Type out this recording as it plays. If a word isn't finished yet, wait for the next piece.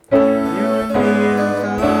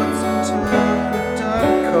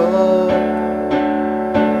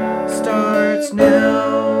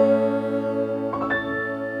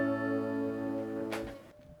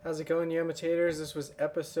Yamitators. This was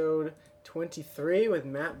episode 23 with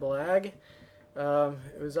Matt Blagg.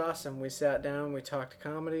 It was awesome. We sat down, we talked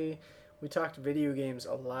comedy, we talked video games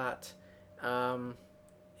a lot.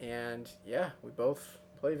 And yeah, we both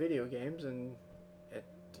play video games, and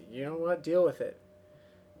you know what? Deal with it.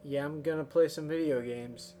 Yeah, I'm going to play some video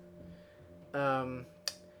games. There's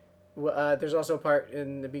also a part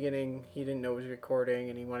in the beginning he didn't know it was recording,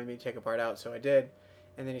 and he wanted me to take a part out, so I did.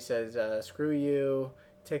 And then he says, "Screw you,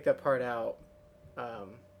 take that part out."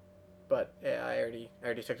 But yeah, I already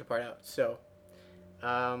took the part out. So,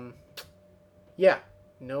 yeah,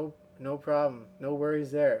 no problem, no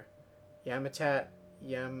worries there. Yamatat,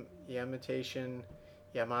 yamitation,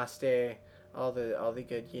 yamaste, all the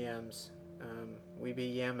good yams. We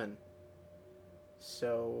be yamming.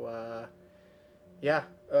 So yeah,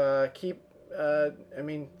 keep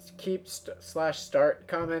start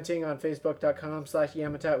commenting on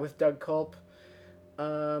facebook.com/Yamatat with Doug Culp.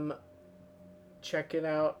 Check it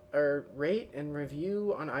out, or rate and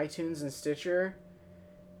review on iTunes and Stitcher.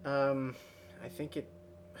 I think it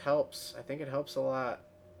helps. I think it helps a lot.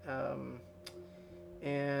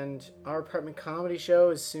 And our apartment comedy show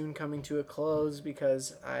is soon coming to a close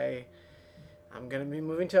because I'm gonna be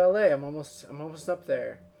moving to LA. I'm almost up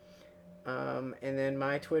there. And then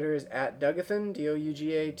my Twitter is @Dougathan,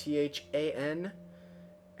 DOUGATHAN,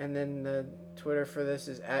 and then the Twitter for this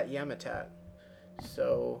is @Yamatat.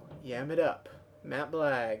 So yam it up, Matt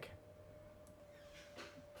Blagg.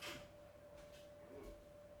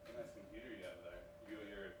 Nice computer you have there.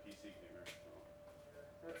 You're a PC gamer.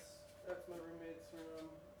 That's my roommate's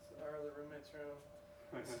room. It's our other roommate's room.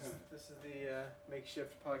 This is the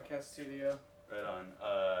makeshift podcast studio. Right on.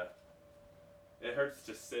 It hurts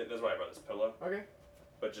to sit. That's why I brought this pillow. Okay.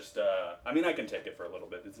 But just, I mean, I can take it for a little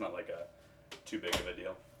bit. It's not like too big of a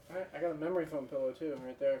deal. All right, I got a memory foam pillow too,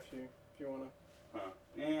 right there. If you wanna. Huh?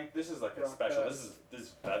 Yeah, this is like a special. This is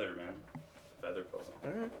feather, man. Feather pillow.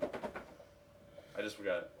 All right. I just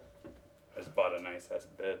bought a nice ass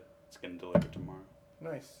bed. It's getting delivered tomorrow.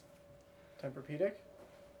 Nice. Tempur-Pedic?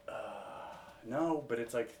 No, but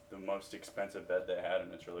it's like the most expensive bed they had,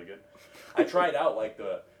 and it's really good. I tried out like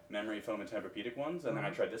the memory foam and Tempur-Pedic ones, and then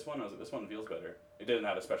I tried this one. I was like, this one feels better. It didn't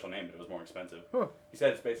have a special name, but it was more expensive. Huh. He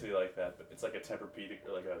said it's basically like that, but it's like a Tempur-Pedic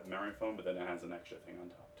or like a memory foam, but then it has an extra thing on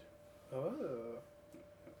top too. Oh.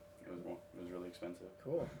 It was really expensive.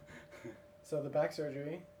 Cool. So the back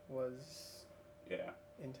surgery was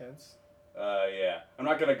intense. Yeah. I'm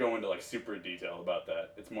not gonna go into like super detail about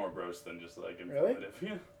that. It's more gross than just like informative.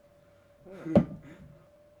 Really? Yeah.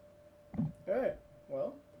 Alright.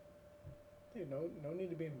 Well, dude, no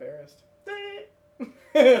need to be embarrassed. I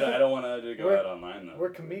don't want to go out online though.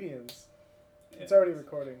 We're comedians. Yeah. It's already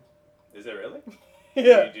recording. Is it really?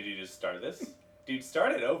 Yeah. Did you just start this? Dude,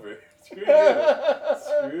 start it over. Screw you.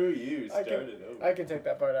 Screw you. Start it over. I can take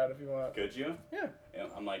that part out if you want. Could you? Yeah.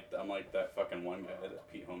 I'm like that fucking one guy that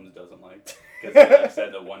Pete Holmes doesn't like because he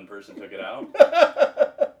said that one person took it out.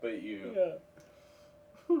 But you. Yeah.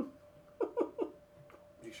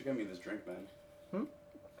 You should get me this drink, man.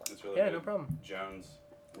 It's really good. No problem. Jones,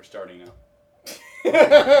 we're starting now.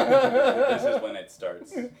 This is when it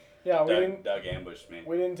starts. Yeah, Doug ambushed me.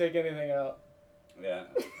 We didn't take anything out. Yeah.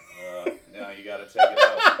 No, you gotta take it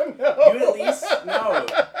out. No. You at least no.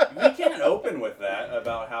 We can't open with that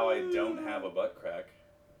about how I don't have a butt crack.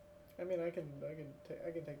 I mean, I can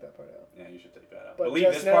take that part out. Yeah, you should take that out. But But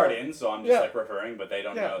leave this part in, so I'm just like referring, but they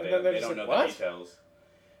don't know. They don't know the details.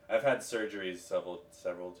 I've had surgeries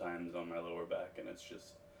several times on my lower back, and it's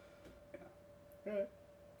just Alright.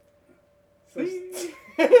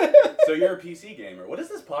 So you're a PC gamer. What is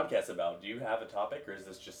this podcast about? Do you have a topic, or is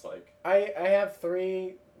this just like... I have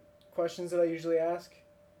 3 questions that I usually ask,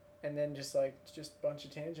 and then just a bunch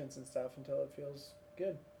of tangents and stuff until it feels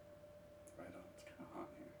good. Right on. It's kind of hot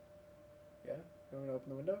in here. Yeah? You want me to open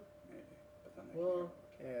the window? Maybe. But then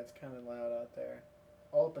Yeah, it's kind of loud out there.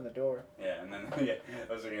 I'll open the door. Yeah, and then, I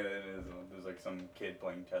was thinking that there's like some kid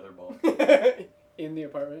playing tetherball. In the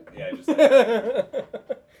apartment? Yeah, just like...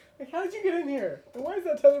 Like, how did you get in here? And why is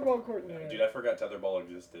that tetherball court in here? Dude, I forgot tetherball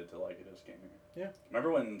existed till like it just came here. Yeah.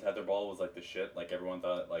 Remember when tetherball was like the shit? Like everyone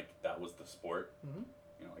thought like that was the sport. Mm-hmm.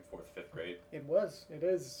 You know, like 4th, 5th grade. It was. It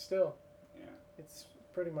is still. Yeah. It's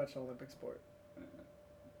pretty much an Olympic sport.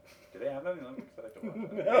 Do they have that in the Olympics? I like to watch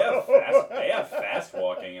that. No. They have fast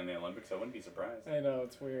walking in the Olympics. I wouldn't be surprised. I know,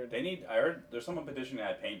 it's weird. I heard there's someone petitioning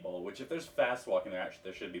to add paintball. Which if there's fast walking, there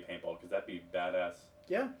should be paintball because that'd be badass.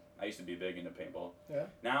 Yeah. I used to be big into paintball. Yeah.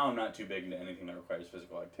 Now I'm not too big into anything that requires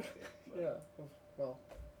physical activity. But. Yeah. Well,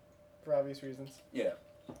 for obvious reasons. Yeah.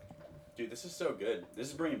 Dude, this is so good. This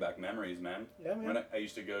is bringing back memories, man. Yeah, man. When I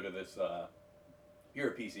used to go to this You're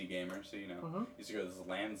a PC gamer, so you know. Mhm. Used to go to this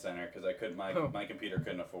LAN center because I couldn't. My computer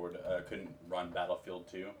couldn't run Battlefield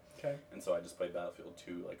 2. Okay. And so I just played Battlefield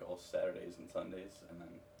 2 like all Saturdays and Sundays, and then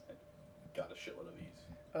I got a shitload of these.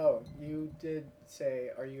 Oh, you did say,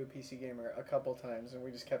 "Are you a PC gamer?" a couple times, and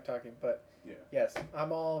we just kept talking. But Yeah. yes,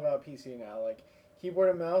 I'm all about PC now. Like keyboard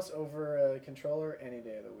and mouse over a controller any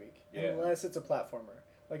day of the week, Yeah. unless it's a platformer.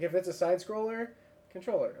 Like if it's a side scroller,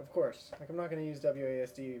 controller, of course. Like I'm not gonna use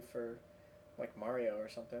WASD for like Mario or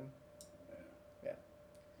something. Yeah.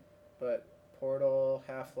 But Portal,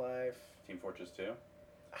 Half-Life. Team Fortress 2.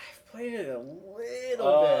 I've played it a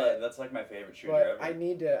little bit. That's like my favorite shooter But ever. I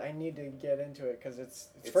need to get into it because it's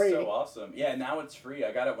It's free. so awesome. Yeah, now it's free.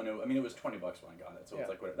 I got it when it was $20 when I got it. So Yeah. it's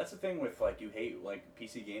like whatever. That's the thing with like you hate like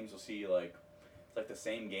PC games. You'll see like it's like the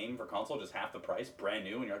same game for console, just half the price, brand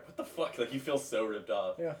new, and you're like, what the fuck? Like you feel so ripped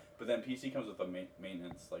off. Yeah. But then PC comes with the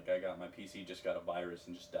maintenance. Like I got my PC just got a virus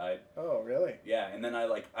and just died. Oh, really? Yeah, and then I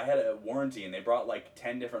had a warranty and they brought like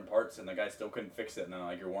 10 different parts and the guy still couldn't fix it. And then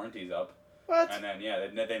like your warranty's up. What? And then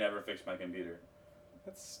they never fixed my computer.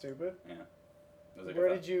 That's stupid. Yeah. It was like Where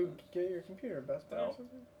did you get your computer? Best Buy or Dell.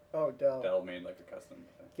 something? Oh, Dell. Dell made like a custom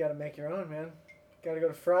thing. You gotta make your own, man. Gotta go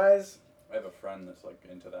to Fry's. I have a friend that's like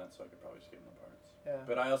into that, so I could probably just give him the parts. Yeah.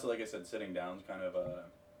 But I also, like I said, sitting down is kind of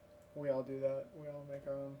We all do that. We all make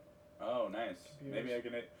our own. oh, nice. Computers. Maybe I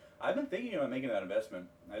can. I've been thinking about making that investment.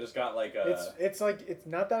 I just got like It's like it's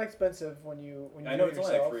not that expensive when you I do know it it's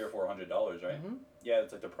only like yourself. $300 or $400, right? Mhm. Yeah,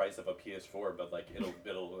 it's like the price of a PS4, but like it'll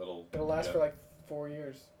It'll last yeah. for like 4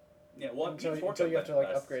 years yeah. Well, until PS4 you could have to like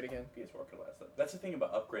last- upgrade again. PS4 could last. That's the thing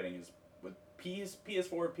about upgrading is with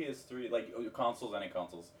PS4, PS3, like consoles, any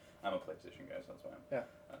consoles. I'm a PlayStation guy, so that's why. Yeah.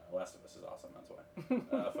 Last of Us is awesome. That's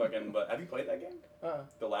why. Fucking. But have you played that game? Uh-uh.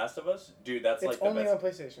 The Last of Us, dude. That's It's like the only best. on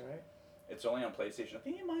PlayStation, right? It's only on PlayStation. I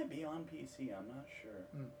think it might be on PC. I'm not sure.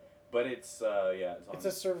 Mm. But it's it's on. It's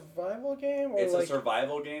a survival game, or It's like a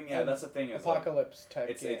survival game. Yeah, an that's the thing. Is like, apocalypse type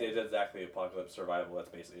it's game. it's exactly apocalypse survival. That's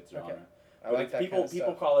basically its genre. Okay. I But like it's that people kind of people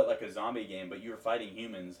stuff. call it like a zombie game, but you're fighting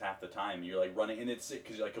humans half the time. You're like running, and it's sick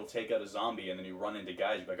because like you'll take out a zombie and then you run into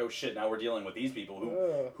guys. You're like, oh shit! Now we're dealing with these people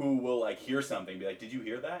Ugh. who will like hear something, be like, did you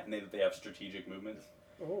hear that? And they have strategic movements.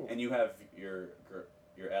 Ooh. And you have your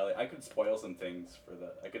ally. I could spoil some things for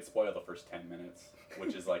I could spoil the first 10 minutes,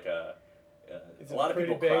 which is like a Is a it lot of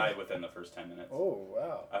pretty people big? cried within the first 10 minutes. Oh,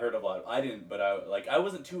 wow. I heard a lot. I didn't, but I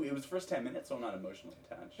wasn't too. It was first 10 minutes, so I'm not emotionally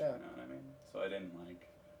attached. Yeah. You know what I mean? So I didn't like.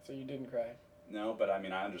 So you didn't cry. No, but I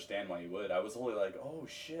mean I understand why you would. I was only like, oh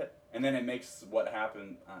shit, and then it makes what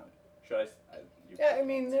happened. Should you Yeah, I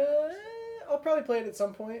mean, I'll probably play it at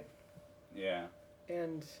some point, Yeah.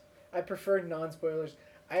 and I prefer non-spoilers.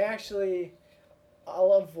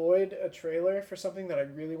 I'll avoid a trailer for something that I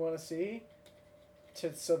really want to see,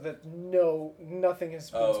 so that nothing has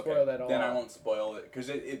been Oh, okay. spoiled at all. Then I won't spoil it because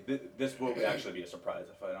this will actually be a surprise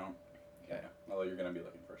if I don't. Yeah. Okay. Although you're gonna be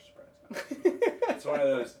looking for a surprise. It's one of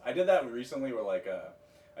those. I did that recently where like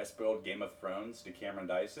I spoiled Game of Thrones to Cameron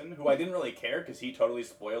Dyson, who I didn't really care because he totally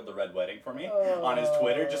spoiled the Red Wedding for me on his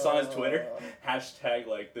Twitter, just on his Twitter. Hashtag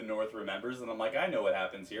like the North remembers, and I'm like, I know what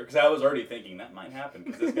happens here because I was already thinking that might happen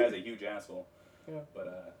because this guy's a huge asshole. Yeah.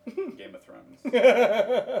 But Game of Thrones.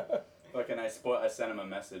 Fucking I sent him a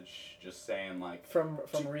message just saying like From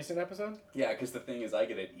a recent episode? yeah, because the thing is I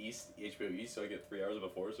get it HBO East, so I get 3 hours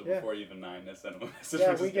before. So Yeah. before even 9, I sent him a message.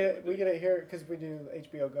 Yeah, for we just- get it here because we do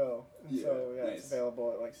HBO Go, and Yeah, so yeah, it's nice.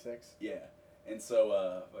 available at like 6. Yeah, and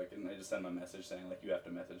so fucking I just sent him a message saying like you have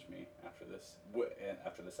to message me after this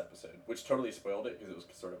episode, which totally spoiled it because it was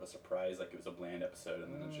sort of a surprise, like it was a bland episode,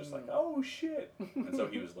 and then it's just like oh shit, and so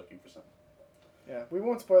he was looking for something. Yeah, we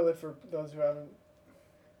won't spoil it for those who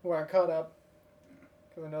aren't caught up,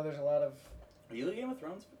 because I know there's a lot of. Are you a Game of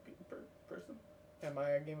Thrones person? Am I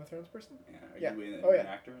a Game of Thrones person? Yeah. Are Yeah. you Oh, an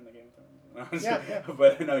yeah. actor in the Game of Thrones? Yeah, yeah.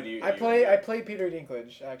 But no, do you? I play Peter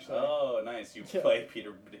Dinklage actually. Oh, nice! You Yeah. play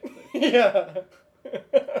Peter Dinklage Yeah.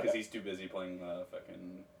 because he's too busy playing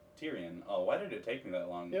fucking Tyrion. Oh, why did it take me that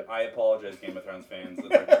long? Yep. I apologize, Game of Thrones fans. It's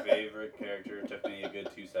like my favorite character. It took me a good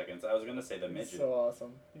 2 seconds. I was gonna say the He's midget, so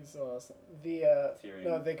awesome. He's so awesome. Tyrion.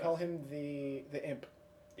 No, they call him the imp.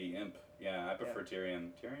 the imp. Yeah, I prefer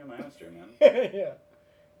Tyrion. Tyrion Lannister, man. Yeah.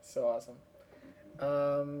 So awesome.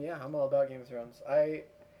 Yeah, I'm all about Game of Thrones. I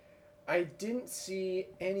didn't see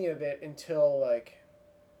any of it until like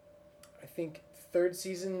I think third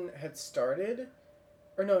season had started,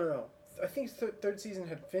 or no. I think third season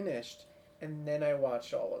had finished, and then I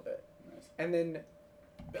watched all of it. Nice. And then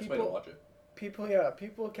Best way to watch it.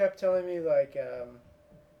 people kept telling me like,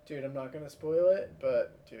 dude, I'm not gonna spoil it,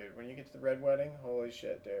 but dude, when you get to the Red Wedding, holy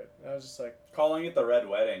shit, dude. And I was just like, Calling it the Red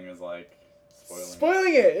Wedding is like spoiling.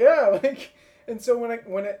 spoiling it, yeah. Like, And so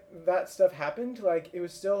that stuff happened, like it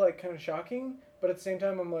was still like kind of shocking, but at the same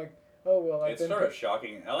time I'm like, oh well, It's sort of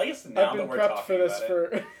shocking. I guess now that we're talking for this about for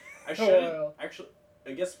it, I a should while. actually.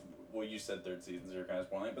 I guess well, you said third season, so you're kind of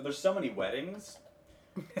spoiling it. But there's so many weddings.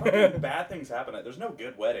 Fucking bad things happen. There's no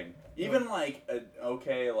good wedding. Even like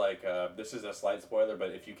this is a slight spoiler,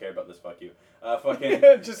 but if you care about this, fuck you. Fucking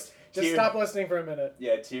just stop listening for a minute.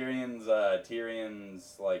 Yeah, Tyrion's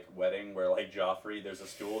like wedding where like Joffrey, there's a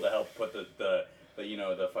stool to help put the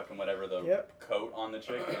fucking whatever coat on the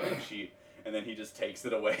chick, and then he just takes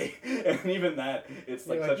it away. And even that, it's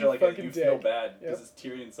like such you feel bad because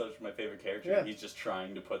Tyrion's such my favorite character. Yeah. And he's just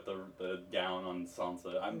trying to put the gown on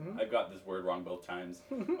Sansa. I've got this word wrong both times.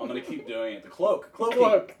 I'm gonna keep doing it. The cloak.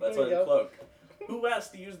 That's what it's cloak. Who has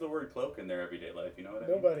to use the word cloak in their everyday life? You know what I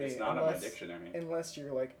mean? Nobody. It's not in my dictionary. Unless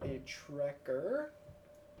you're like a trekker.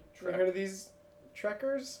 You heard of these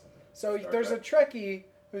trekkers? So there's a Trekkie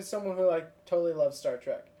who's someone who like totally loves Star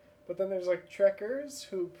Trek. But then there's like trekkers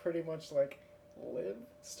who pretty much like live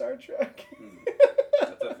Star Trek.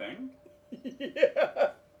 That's a thing?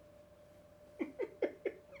 Yeah.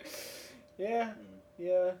 Yeah.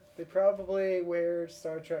 Yeah. They probably wear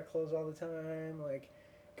Star Trek clothes all the time. Like,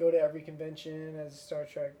 go to every convention as a Star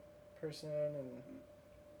Trek person. And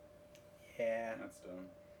yeah. That's dumb.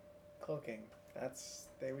 Cloaking.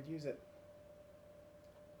 They would use it.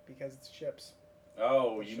 Because it's ships.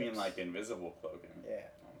 Oh, you mean like invisible cloaking? Yeah.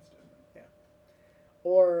 Oh, that's different. Yeah.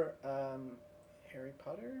 Or Harry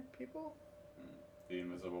Potter people? The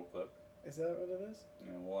invisible cloak. Is that what it is?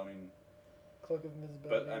 Yeah, well, I mean... Cloak of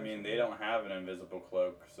invisibility. But, I mean, they don't have an invisible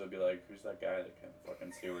cloak, so it'd be like, who's that guy that can't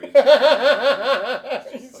fucking see where he's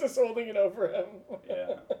going? He's just holding it over him.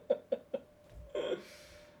 Yeah.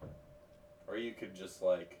 Or you could just,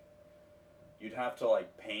 like... You'd have to,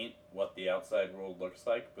 like, paint what the outside world looks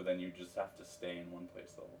like, but then you just have to stay in one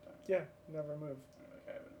place the whole time. Yeah, never move. Like,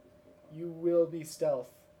 I have an invisible cloak. You will be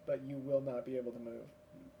stealth, but you will not be able to move.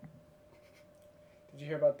 Did you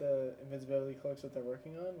hear about the invisibility cloaks that they're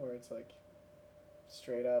working on, where it's like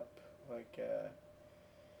straight up like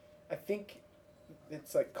I think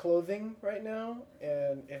it's like clothing right now,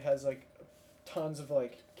 and it has like tons of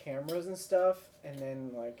like cameras and stuff, and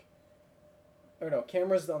then like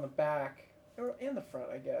cameras on the back and the front,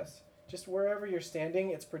 I guess. Just wherever you're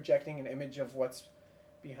standing, it's projecting an image of what's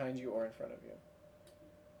behind you or in front of you.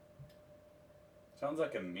 Sounds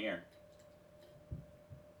like a mirror.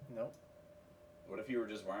 Nope. What if you were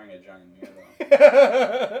just wearing a giant mirror,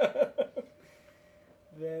 though?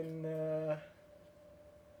 Then,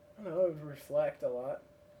 I don't know, it would reflect a lot.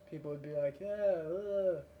 People would be like,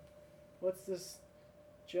 yeah, what's this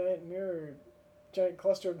giant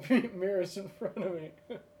cluster of mirrors in front of me?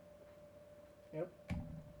 Yep.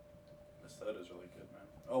 This soda's really good, man.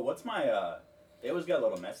 Oh, what's my, they always got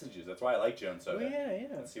little messages. That's why I like Jones Soda. Oh, yeah.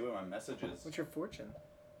 Let's see what my message is. What's your fortune?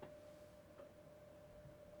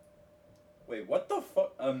 Wait, what the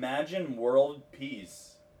fuck? Imagine world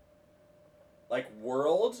peace. Like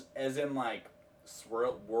world as in like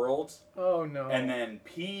world. Oh no. And then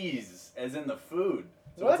peas as in the food.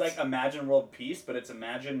 So What? it's like imagine world peace, but it's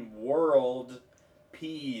imagine world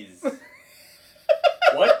peas.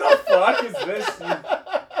 What the fuck is this?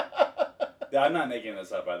 I'm not making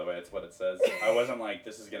this up, by the way. It's what it says. I wasn't like,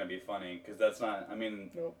 this is going to be funny, because that's not, I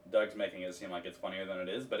mean, Nope. Doug's making it seem like it's funnier than it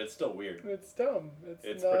is, but it's still weird. It's dumb.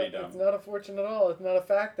 It's pretty dumb. It's not a fortune at all. It's not a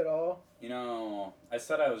fact at all. You know, I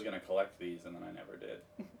said I was going to collect these, and then I never did.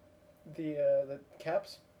 The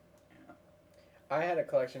caps? Yeah. I had a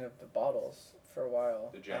collection of the bottles for a while.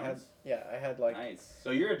 The Jones? I had like... Nice.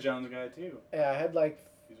 So you're a Jones guy, too. Yeah, I had like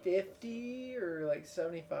 50 or like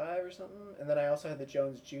 75 or something. And then I also had the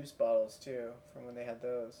Jones juice bottles too, from when they had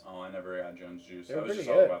those. Oh, I never had Jones juice. They were I was pretty just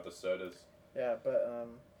all good. about the sodas. Yeah, but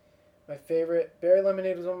my favorite, berry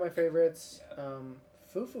lemonade was one of my favorites. Yeah.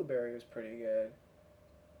 Foo berry was pretty good.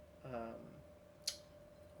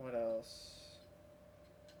 What else?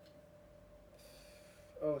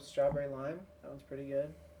 Oh, strawberry lime. That one's pretty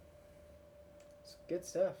good. It's good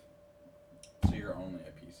stuff. So you're only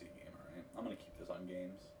a PC gamer, right? I'm going to keep this on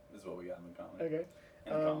games. This is what we got in common. Okay.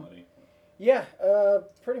 And comedy. Yeah,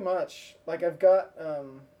 pretty much. Like I've got,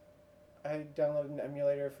 I downloaded an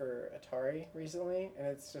emulator for Atari recently, and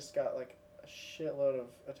it's just got like a shitload of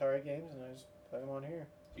Atari games, and I just play them on here.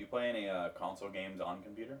 Do you play any console games on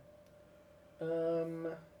computer?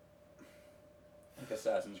 Like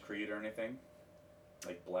Assassin's Creed or anything?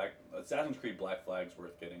 Like Assassin's Creed Black Flag's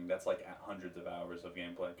worth getting. That's like hundreds of hours of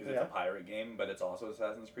gameplay because it's a pirate game, but it's also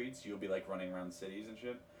Assassin's Creed. So you'll be like running around cities and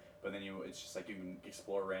shit. But then it's just like you can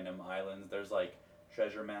explore random islands. There's like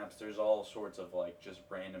treasure maps. There's all sorts of like just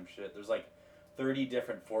random shit. There's like 30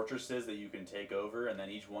 different fortresses that you can take over, and then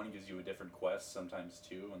each one gives you a different quest, sometimes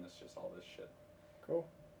two, and it's just all this shit. Cool.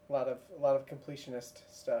 A lot of completionist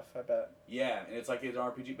stuff, I bet. Yeah, and it's like an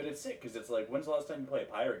RPG, but it's sick because it's like, when's the last time you play a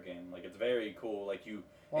pirate game? Like, it's very cool. Like you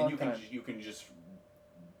can just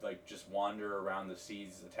like just wander around the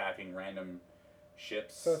seas attacking random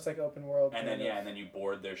ships. So it's like open world. And then and then you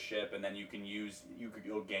board their ship, and then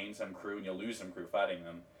you'll gain some crew and you'll lose some crew fighting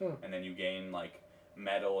them, and then you gain like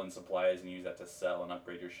metal and supplies and use that to sell and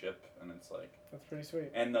upgrade your ship, and it's like that's pretty sweet.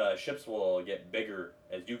 And the ships will get bigger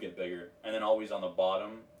as you get bigger, and then always on the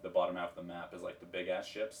bottom half of the map is like the big ass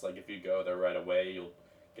ships. Like if you go there right away, you'll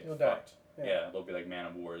fucked. Yeah, they'll be like man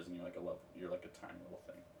of wars, and you're like a tiny little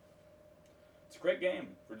thing. It's a great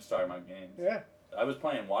game. We're just talking about games. Yeah. I was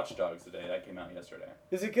playing Watch Dogs today. That came out yesterday.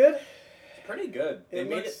 Is it good? It's pretty good.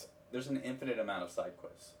 There's an infinite amount of side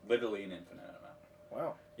quests. Literally an infinite amount.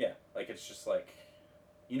 Wow. Yeah, like it's just like,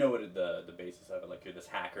 you know what the basis of it? Like you're this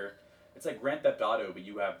hacker. It's like Grand Theft Auto, but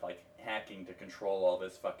you have like hacking to control all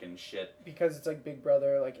this fucking shit. Because it's like Big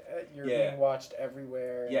Brother, like you're being watched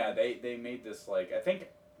everywhere. Yeah, they made this like, I think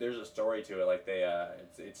there's a story to it. Like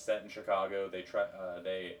it's set in Chicago.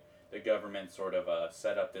 The government sort of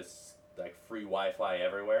set up this like free Wi-Fi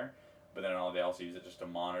everywhere, but then they also use it just to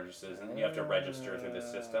monitor citizens. And you have to register through the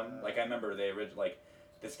system. Like I remember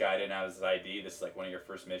this guy didn't have his ID. This is like one of your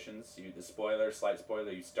first missions. Slight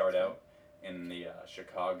spoiler, you start out in the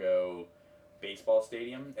Chicago baseball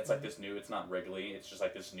stadium. It's like this new, it's not Wrigley, it's just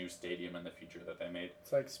like this new stadium in the future that they made.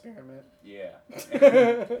 It's like experiment. Yeah.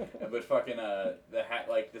 But fucking,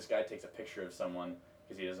 like this guy takes a picture of someone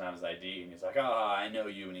because he doesn't have his ID, and he's like, I know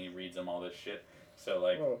you, and he reads them all this shit. So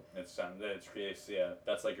like, that's like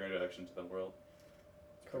your introduction to the world.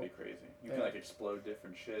 It's pretty crazy. You can like explode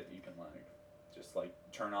different shit. You can like just like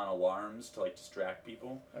turn on alarms to like distract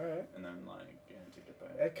people. All right. And then like to get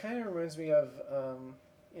back. It kind of reminds me of,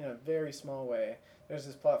 in a very small way. There's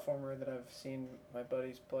this platformer that I've seen my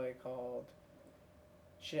buddies play called,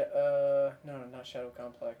 not Shadow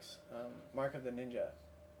Complex, Mark of the Ninja.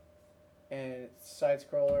 And it's side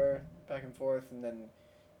scroller, back and forth, and then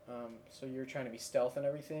so you're trying to be stealth and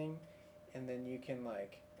everything, and then you can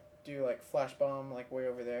like do like flash bomb like way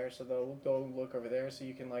over there, so they'll go look over there, so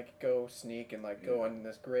you can like go sneak and like go on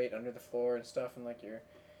this grate under the floor and stuff, and like you're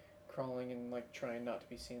crawling and like trying not to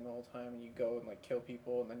be seen the whole time, and you go and like kill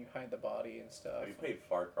people, and then you hide the body and stuff. Have you played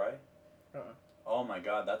Far Cry? Uh-uh. Oh my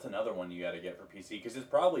god, that's another one you got to get for PC because it's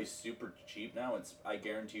probably super cheap now. I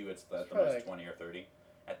guarantee you it's at the most like 20 or 30.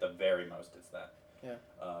 At the very most, it's that. Yeah.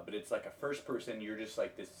 But it's like a first person. You're just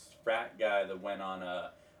like this frat guy that went on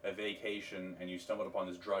a vacation, and you stumbled upon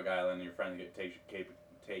this drug island, and your friends get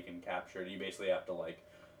taken, captured, and you basically have to like,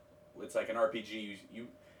 it's like an RPG. You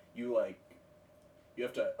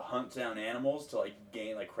have to hunt down animals to like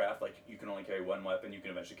gain like craft. Like you can only carry one weapon. You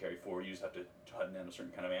can eventually carry 4. You just have to hunt down a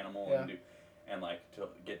certain kind of animal and like to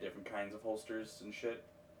get different kinds of holsters and shit.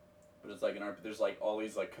 But it's like there's like all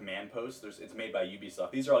these like command posts. It's made by Ubisoft.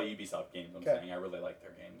 These are all Ubisoft games. I'm saying I really like their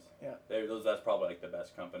games. Yeah. That's probably like the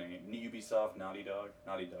best company. Ubisoft, Naughty Dog's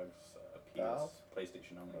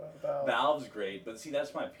PlayStation only. Valve's great, but see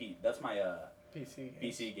that's my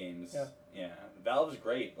PC games. Yeah. Valve's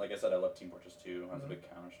great. Like I said, I love Team Fortress 2. I was a big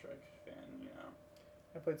Counter-Strike fan.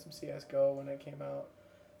 I played some CS:GO when it came out.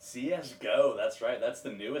 CS:GO, that's right. That's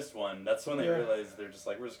the newest one. That's when they realized they're just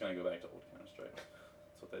like, we're just gonna go back to old Counter-Strike.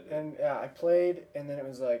 What they did. And I played, and then it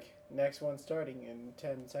was like next one starting in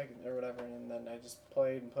 10 seconds or whatever, and then I just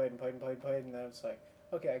played, and then it's like,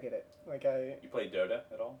 okay, I get it. Like You played Dota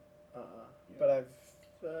at all? But I've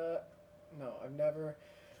never.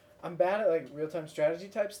 I'm bad at like real time strategy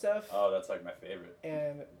type stuff. Oh, that's like my favorite.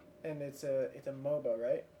 And it's a MOBA,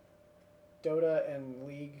 right? Dota and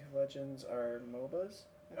League of Legends are MOBAs.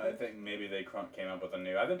 I think maybe they came up with a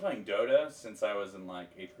new. I've been playing Dota since I was in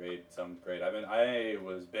like 8th grade, 7th grade. I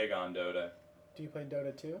was big on Dota. Do you play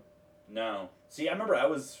Dota 2? No. See, I remember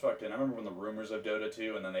when the rumors of Dota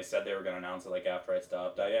 2, and then they said they were going to announce it like after I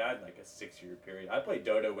stopped. I had like a 6-year period. I played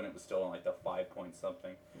Dota when it was still on like the 5 point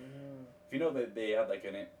something. Mm. If you know that they had like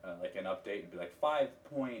an update, it'd be like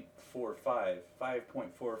 5.45,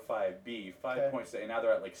 5.45B, 5.6, and now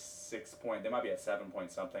they're at like 6 point. They might be at 7 point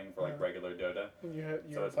something for like regular Dota. You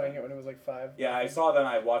were playing it when it was like 5. Yeah, I saw them.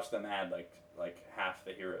 I watched them add like half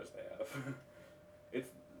the heroes they have.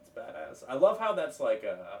 It's badass. I love how that's like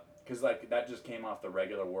because like that just came off the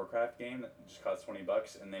regular Warcraft game that just cost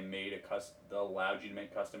 $20, and they made they allowed you to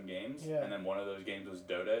make custom games, and then one of those games was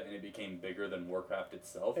Dota, and it became bigger than Warcraft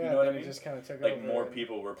itself. Yeah, you know what I mean? It just kind of took like over. More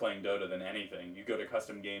people were playing Dota than anything. You go to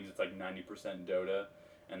custom games, it's like 90% Dota,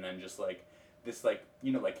 and then just like this like,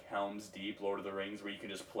 you know, like Helm's Deep, Lord of the Rings, where you can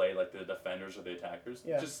just play like the defenders or the attackers.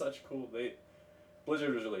 Yeah. Just such cool.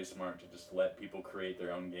 Blizzard was really smart to just let people create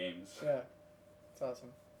their own games. Yeah, it's awesome.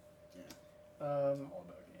 Yeah. It's All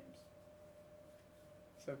about games.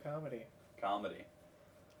 So comedy. Comedy.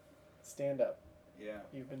 Stand up. Yeah.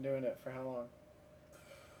 You've been doing it for how long?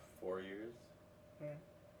 4 years. Mm.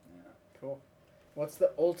 Yeah. Cool. What's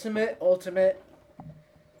the ultimate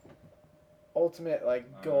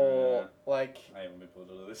like goal? Like I haven't been able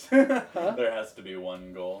to do this. Huh? There has to be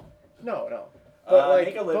one goal. No. But like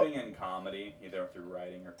make a living in comedy, either through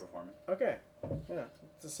writing or performing. Okay. Yeah,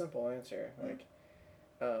 it's a simple answer. Like,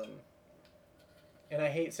 and I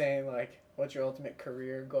hate saying like, what's your ultimate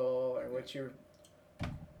career goal or what's your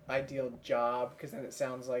ideal job, because then it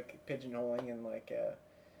sounds like pigeonholing and like,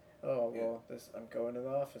 I'm going to the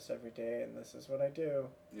office every day and this is what I do.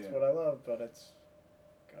 It's what I love, but it's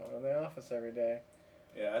going to the office every day.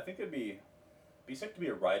 Yeah, I think it'd be sick to be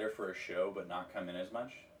a writer for a show but not come in as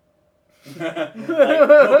much.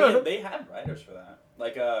 They have writers for that,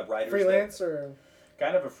 like writers freelance or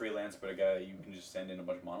kind of a freelance, but a guy you can just send in a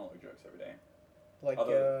bunch of monologue jokes every day, like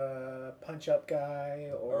a punch up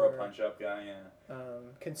guy or a punch up guy,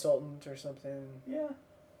 consultant or something. Yeah,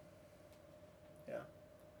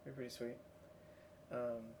 be pretty sweet.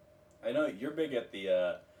 I know you're big at the.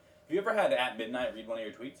 Have you ever had At Midnight read one of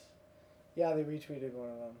your tweets? Yeah, they retweeted one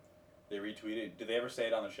of them. They retweeted. Did they ever say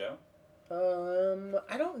it on the show?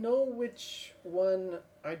 I don't know which one.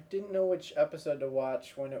 I didn't know which episode to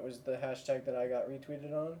watch when it was the hashtag that I got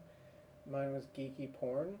retweeted on. Mine was geeky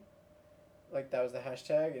porn. Like, that was the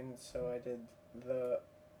hashtag, and so I did the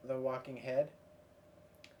walking head.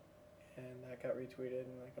 And that got retweeted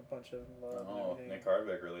and like a bunch of love and everything. Nick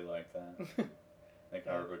Hardwick really liked that. Nick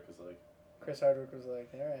Hardwick was like... Chris Hardwick was like,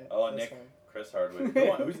 alright. Oh, Chris Hardwick.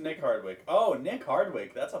 Who's Nick Hardwick? Oh, Nick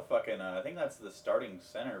Hardwick. That's a fucking... I think that's the starting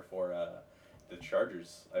center for the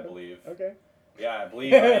Chargers, I believe. Okay. Yeah, I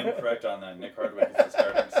believe I am correct on that. Nick Hardwick is the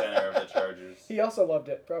starting center of the Chargers. He also loved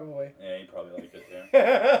it, probably. Yeah, he probably liked it too. A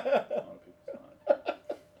lot of people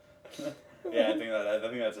saw it. Yeah, I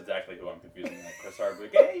think that's exactly who I'm confusing. Like Chris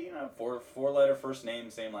Hardwick. Hey, you know, four-letter first name,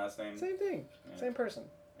 same last name. Same thing. Yeah. Same person.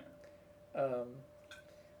 Yeah.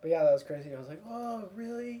 But yeah, that was crazy. I was like, oh,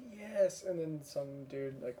 really? Yes. And then some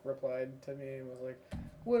dude like replied to me and was like,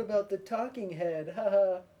 what about the talking head?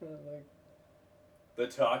 Haha. And I'm like, the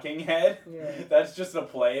talking head? Yeah. That's just a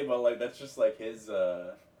play, but like that's just like his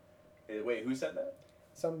wait, who said that?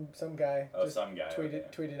 Some guy. Oh, just some guy.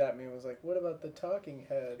 Tweeted at me and was like, what about the talking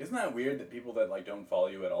head? Isn't that weird that people that like don't follow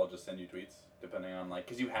you at all just send you tweets, depending on like,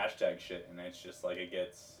 because you hashtag shit and it's just like it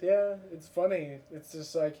gets. Yeah, it's funny. It's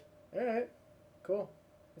just like, all right, cool.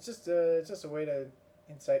 It's just a way to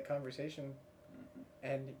incite conversation. Mm-hmm.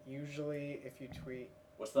 And usually, if you tweet,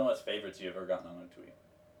 what's the most favorites you've ever gotten on a tweet?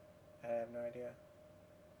 I have no idea.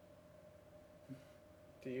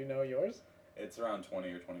 Do you know yours? It's around 20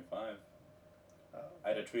 or 25. Oh. I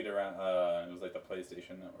had a tweet around. It was like the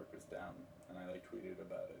PlayStation Network was down, and I like tweeted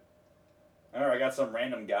about it. I remember I got some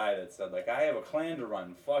random guy that said like, I have a clan to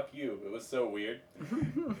run. Fuck you. It was so weird.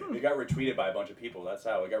 It got retweeted by a bunch of people. That's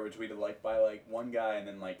how it got retweeted, like by like one guy, and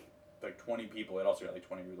then like 20 people. It also got like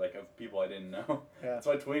 20 like of people I didn't know. Yeah. That's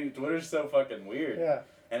why Twitter's so fucking weird. Yeah.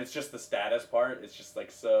 And it's just the status part. It's just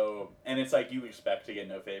like so, and it's like you expect to get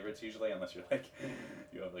no favorites usually, unless you're like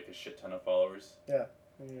you have like a shit ton of followers. Yeah.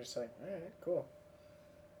 And you're just like, all right, cool.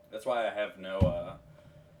 That's why I have no.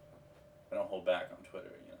 I don't hold back on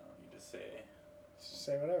Twitter. You know, you just say. Just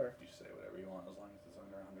say whatever. You say whatever you want as long as it's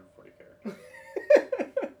under 140 characters.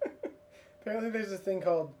 Apparently, there's this thing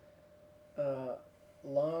called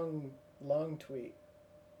long tweet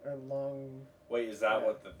or long. Wait, is that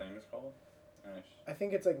what the thing is called? I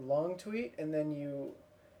think it's like long tweet, and then you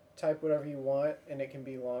type whatever you want, and it can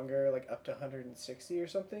be longer, like up to 160 or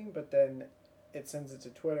something. But then it sends it to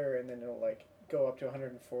Twitter, and then it'll like go up to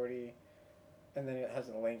 140, and then it has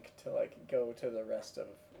a link to like go to the rest of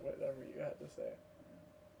whatever you had to say.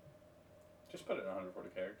 Just put it in 140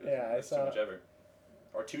 characters. Yeah, That's too much ever.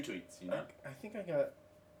 Or 2 tweets, you know? I think I got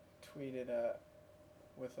tweeted at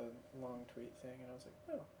with a long tweet thing, and I was like,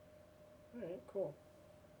 oh, alright, cool.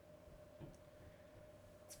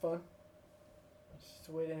 It's fun. It's just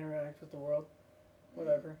a way to interact with the world.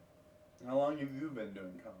 Whatever. How long have you been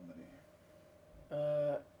doing comedy?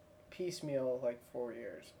 Piecemeal, like 4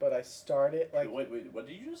 years. But I started, like... Wait, what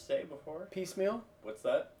did you just say before? Piecemeal? What's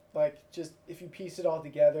that? Like, just, if you piece it all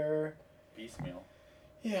together... Piecemeal.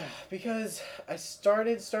 Yeah, because I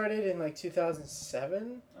started in like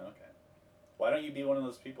 2007. Okay. Why don't you be one of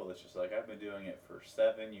those people that's just like, I've been doing it for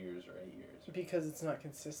 7 years or 8 years? Because it's not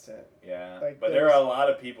consistent. Yeah, Like, but there are a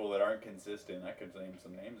lot of people that aren't consistent. I could name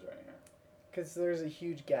some names right here. Because there's a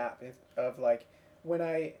huge gap of like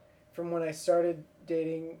from when I started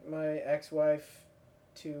dating my ex-wife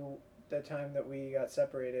to the time that we got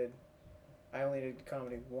separated, I only did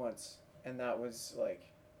comedy once, and that was like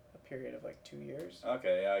a period of like 2 years.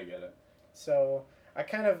 Okay, yeah, I get it. So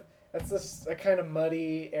that's this a kind of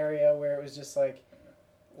muddy area where it was just like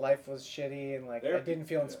life was shitty and like I didn't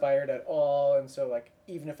feel inspired at all, and so like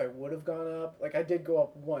even if I would have gone up, like I did go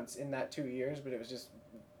up once in that 2 years, but it was just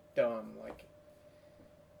dumb, like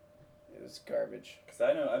it was garbage. Because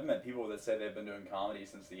I know I've met people that say they've been doing comedy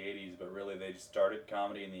since the 80s, but really they just started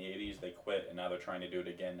comedy in the 80s, they quit, and now they're trying to do it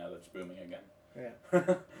again, now that it's booming again.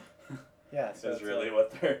 Yeah. Yeah, so that's really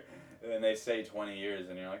what they're, and they say 20 years,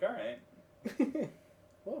 and you're like, all right.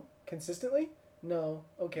 Well, consistently? No.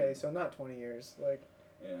 Okay, so not 20 years. Like.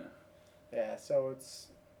 Yeah. Yeah, so it's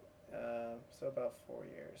so about 4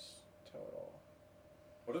 years total.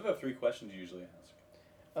 What are the 3 questions you usually ask?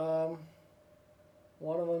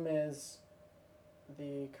 One of them is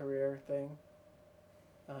the career thing.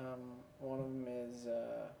 One of them is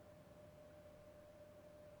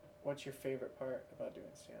what's your favorite part about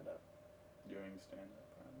doing stand-up? Doing stand-up,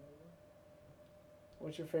 probably.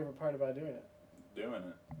 What's your favorite part about doing it? Doing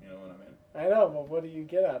it, you know what I mean? I know, but what do you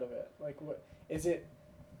get out of it? Like, what is it?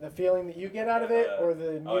 The feeling that you get out of it, or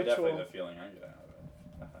the mutual? Oh, definitely the feeling I get out of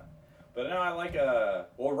it. But no, I like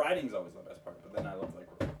well, writing's always the best part. But then I love like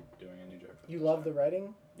doing a new joke. You love the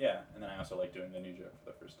writing? Yeah, and then I also like doing the new joke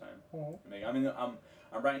for the first time. Mm-hmm. I mean, I'm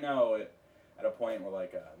right now at a point where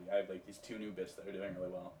like I have like these 2 new bits that are doing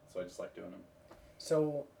really well, so I just like doing them.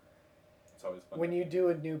 So it's always fun. When you do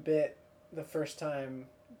a new bit the first time,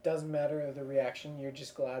 doesn't matter the reaction. You're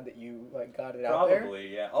just glad that you like got it out there.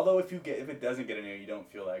 Probably, yeah. Although if it doesn't get any, you don't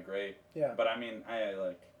feel that great. Yeah. But I mean, I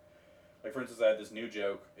like for instance, I had this new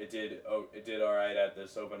joke. It did all right at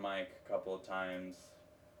this open mic a couple of times.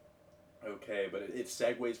 Okay, but it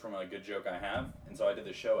segues from a good joke I have, and so I did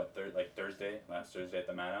the show at last Thursday at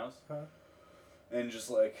the Madhouse. Huh. And just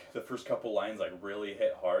like the first couple lines like really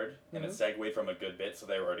hit hard, and it segued from a good bit, so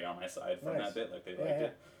they were already on my side from that bit, like they liked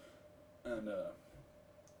it. And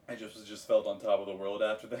I just felt on top of the world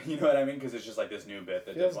after that. You know what I mean? Because it's just like this new bit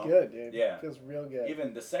that feels did well. good, dude. Yeah, feels real good.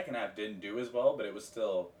 Even the second half didn't do as well, but it was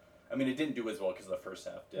still. I mean, it didn't do as well because the first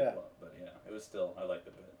half did well, but yeah, it was still. I liked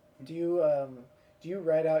the bit. Do you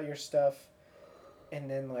write out your stuff, and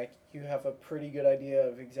then like you have a pretty good idea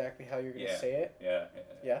of exactly how you're gonna say it? Yeah.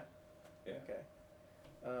 Yeah. Okay.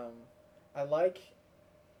 I've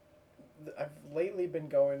lately been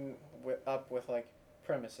going with like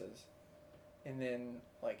premises, and then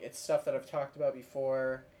like it's stuff that I've talked about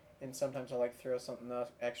before, and sometimes I'll like throw something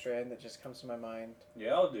else extra in that just comes to my mind.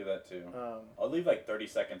 Yeah, I'll do that too. I'll leave like 30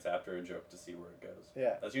 seconds after a joke to see where it goes.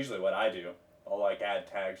 Yeah. That's usually what I do. I'll like add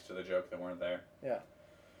tags to the joke that weren't there. Yeah.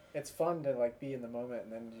 It's fun to like be in the moment,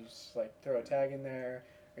 and then you just like throw a tag in there,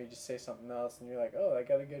 or you just say something else, and you're like, oh, I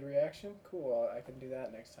got a good reaction? Cool, I can do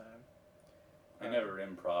that next time. I never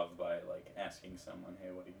improv by like asking someone,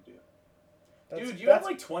 hey, what do you do? Dude, you have have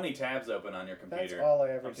like 20 tabs open on your computer. That's all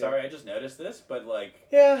I ever do. I'm sorry, I just noticed this, but like...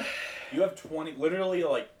 Yeah. You have 20, literally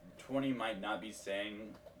like 20 might not be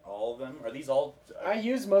saying all of them. Are these all... I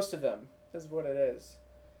use most of them, is what it is.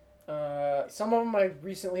 Some of them I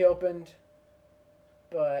recently opened,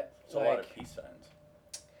 but it's like... a lot of peace signs.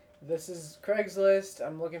 This is Craigslist.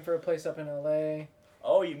 I'm looking for a place up in LA.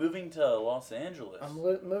 Oh, you're moving to Los Angeles. I'm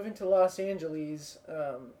moving to Los Angeles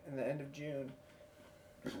in the end of June.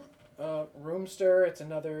 Roomster, it's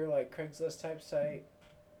another like Craigslist type site.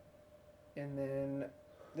 And then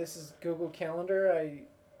this is Google Calendar.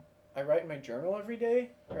 I write in my journal every day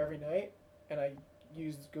or every night, and I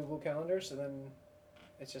use Google Calendar, so then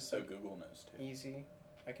it's just so like Google knows too. Easy.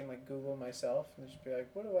 I can like Google myself and just be like,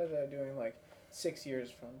 what was I doing like 6 years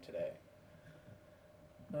from today?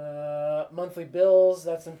 Monthly bills,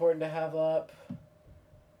 that's important to have up.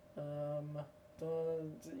 You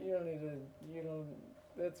don't need to,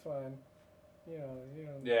 that's fine. You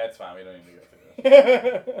don't. Yeah, it's fine. We don't need to go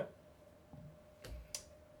through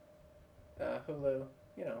this. Hulu,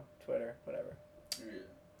 Twitter, whatever. Yeah.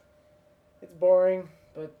 It's boring,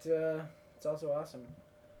 but it's also awesome.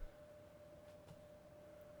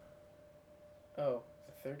 Oh,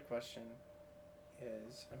 the third question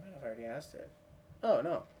is, I might have already asked it. Oh,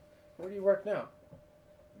 no. Where do you work now?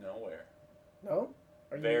 Nowhere. No?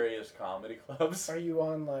 Various comedy clubs. Are you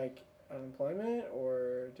on, like, unemployment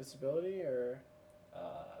or disability or?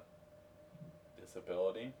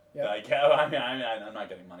 disability. Yeah. Like, I'm not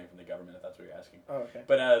getting money from the government if that's what you're asking. Oh, okay.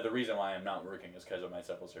 But the reason why I'm not working is because of my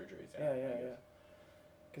several surgeries. Yeah.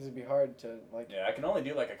 Because it'd be hard to, like... Yeah, I can only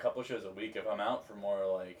do, like, a couple shows a week. If I'm out for more,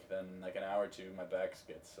 like, than, like, an hour or two, my back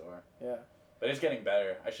gets sore. Yeah. But it's getting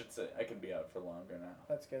better. I should say I can be out for longer now.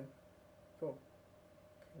 That's good. Cool.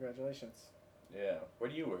 Congratulations. Yeah. Where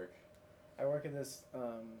do you work? I work in this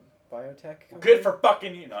biotech company. Good for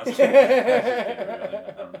fucking you. No, I was kidding.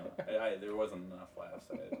 I don't know. There wasn't enough laughs.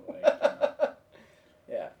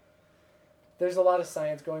 Yeah. There's a lot of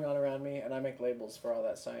science going on around me, and I make labels for all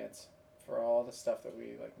that science, for all the stuff that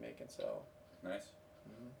we like make and sell. Nice.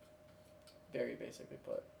 Mm-hmm. Very basically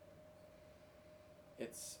put.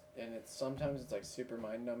 It's sometimes it's like super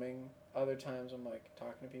mind numbing. Other times I'm like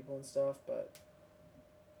talking to people and stuff, but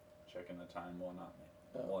checking the time while not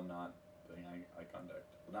doing eye contact,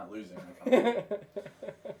 not losing eye contact.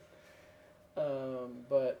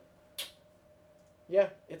 But yeah,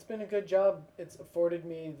 it's been a good job. It's afforded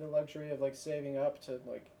me the luxury of like saving up to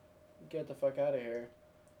like get the fuck out of here.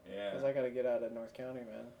 Yeah. Because I gotta get out of North County,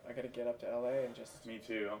 man. I gotta get up to LA and just... Me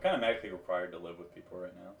too. I'm kind of medically required to live with people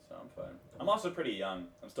right now, so I'm fine. I'm also pretty young.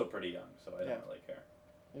 I'm still pretty young, so I don't really care.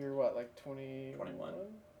 You're what, like 20... 21.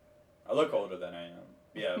 I look older than I am.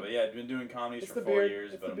 Yeah, but yeah, I've been doing comedies for 4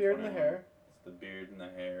 years. It's but the beard and the 21. hair. It's the beard and the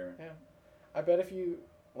hair. Yeah. I bet if you,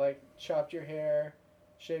 like, chopped your hair,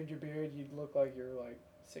 shaved your beard, you'd look like you're, like,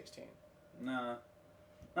 16. Nah.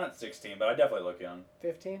 Not 16, but I definitely look young.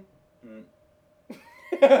 15? Mm.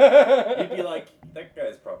 You'd be like, that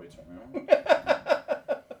guy's probably 21.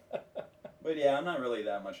 But yeah, I'm not really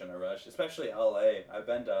that much in a rush, especially LA. I've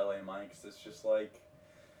been to LA, Mike, 'cause it's just like,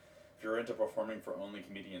 if you're into performing for only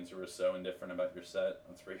comedians who are so indifferent about your set,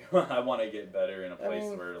 that's where I want to get better in a place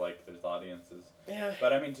where like there's audiences. Yeah.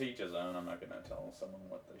 But I mean, to each his own. I'm not gonna tell someone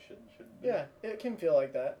what they should and shouldn't do. Yeah, it can feel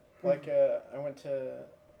like that. Like I went to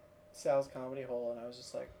Sal's Comedy Hole and I was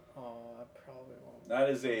just like, oh, I probably won't. That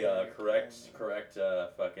is a correct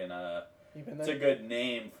fucking it's a good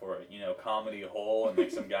name for it, comedy hole, and like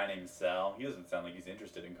some guy named Sal. He doesn't sound like he's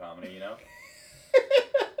interested in comedy,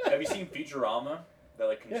 Have you seen Futurama? That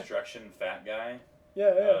like construction fat guy.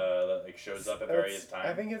 Yeah. That like shows up at various times.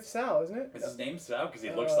 I think it's Sal, isn't it? Is his name Sal? Because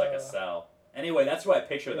he looks like a Sal. Anyway, that's who I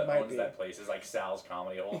picture that owns be. that place. Is like Sal's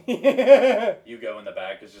Comedy Hole. Yeah. You go in the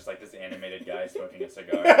back, it's just like this animated guy smoking a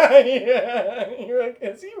cigar. Yeah. You're like,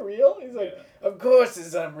 is he real? He's like, of course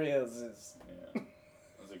it's unreal. Yeah.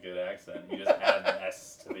 That's a good accent. You just add an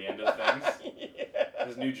S to the end of things. Yeah.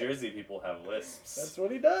 Because New Jersey people have lisps. That's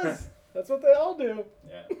what he does. That's what they all do.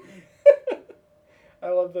 Yeah. I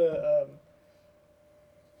love the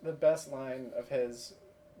best line of his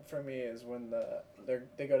for me is when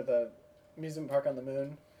they go to the amusement park on the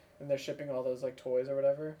moon and they're shipping all those like toys or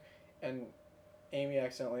whatever, and Amy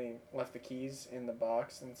accidentally left the keys in the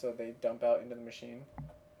box, and so they dump out into the machine.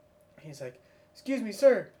 He's like, "Excuse me,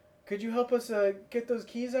 sir, could you help us get those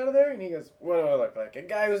keys out of there?" And he goes, "What do I look like? A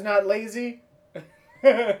guy who's not lazy?"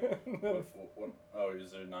 What? Oh,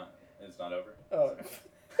 is there not? It's not over. Oh.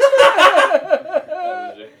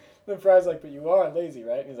 Sorry. The Fry's like, "But you are lazy,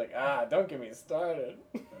 right?" And he's like, don't get me started.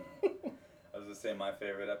 I was gonna say my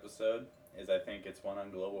favorite episode is I think it's one on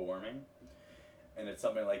global warming, and it's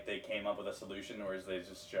something like they came up with a solution where they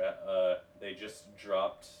just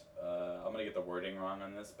dropped. I'm gonna get the wording wrong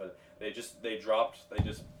on this, but they just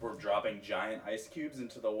were dropping giant ice cubes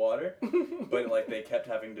into the water, but like they kept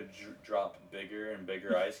having to drop bigger and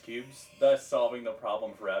bigger ice cubes, thus solving the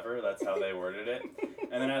problem forever. That's how they worded it.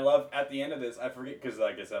 And then I love at the end of this, I forget because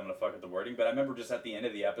like I said I'm gonna fuck with the wording, but I remember just at the end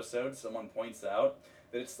of the episode, someone points out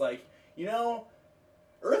that it's like,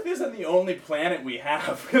 Earth isn't the only planet we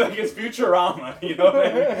have. Like, it's Futurama, you know what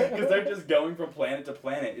I mean? Because they're just going from planet to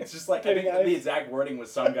planet. It's just like, I think the exact wording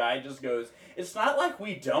was some guy just goes, it's not like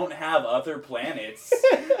we don't have other planets.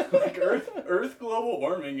 Like, Earth global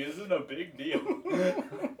warming isn't a big deal.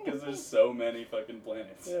 Because there's so many fucking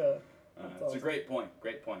planets. Yeah. It's a great point.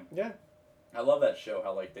 Great point. Yeah. I love that show,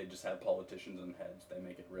 how, like, they just have politicians in heads. They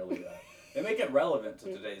make it really, they make it relevant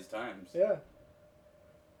to today's times. Yeah.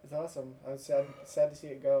 It's awesome. I was sad to see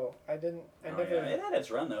it go. It had its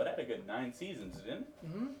run, though. It had a good 9 seasons, didn't it?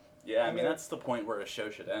 Mm-hmm. Yeah, I mean, that's the point where a show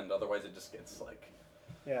should end. Otherwise, it just gets, like...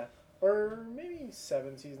 Yeah. Or maybe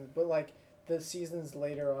 7 seasons. But, like, the seasons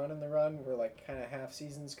later on in the run were, like, kind of half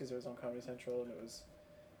seasons because it was on Comedy Central and it was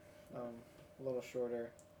a little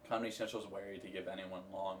shorter. Comedy Central's wary to give anyone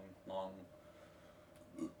long...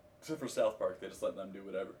 Except for South Park, they just let them do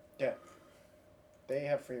whatever. Yeah. They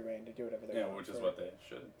have free reign to do whatever they want. Yeah, which is what they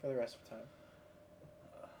should. For the rest of the time.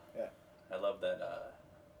 Yeah. I love that,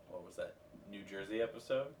 what was that, New Jersey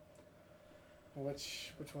episode?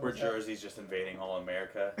 Which one? Where Jersey's just invading all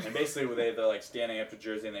America, and basically they're like standing up to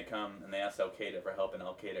Jersey, and they come and they ask Al Qaeda for help, and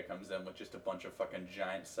Al Qaeda comes in with just a bunch of fucking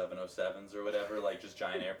giant 707s or whatever, like just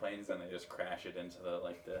giant airplanes, and they just crash it into the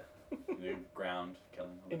ground,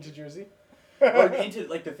 killing them. Into Jersey. Or into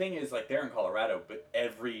like the thing is like they're in Colorado, but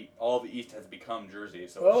all the East has become Jersey,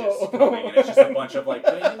 so it's just coming, and it's just a bunch of like.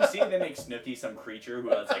 Didn't you see they make Snooki some creature who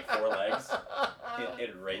has like 4 legs?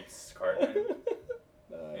 It rapes Cartman.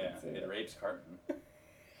 It rapes Cartman.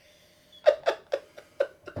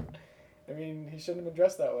 I mean, he shouldn't have been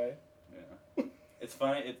dressed that way. Yeah, it's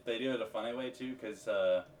funny. They do it a funny way too, because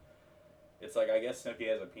it's like I guess Snooki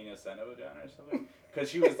has a penis and a vagina or something. Because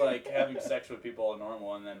she was like having sex with people all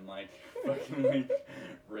normal, and then like fucking like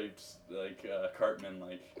rapes like Cartman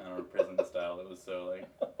like I don't know, prison style. It was so like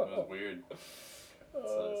it was weird.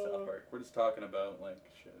 It's South Park. We're just talking about like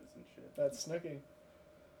shows and shit. That's Snooki.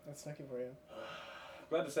 That's Snooki for you.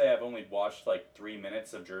 Glad to say I've only watched like 3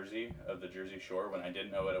 minutes of the Jersey Shore when I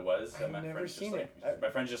didn't know what it was. And I've never seen it. My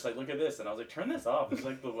friend's just like, look at this, and I was like, turn this off. It's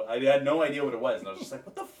like I had no idea what it was, and I was just like,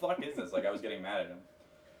 what the fuck is this? Like I was getting mad at him.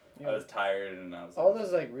 Yeah. I was tired, and I was all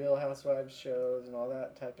those like Real Housewives shows and all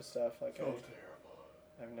that type of stuff. Like terrible.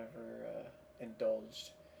 I've never indulged.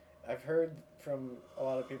 I've heard from a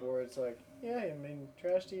lot of people where it's like, yeah, I mean,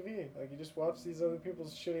 trash TV. Like you just watch these other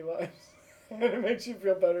people's shitty lives, and it makes you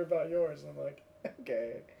feel better about yours. And I'm like,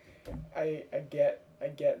 okay, I get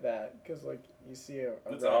that because like you see a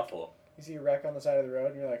it's wreck, awful. You see a wreck on the side of the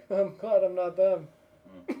road, and you're like, I'm glad I'm not them.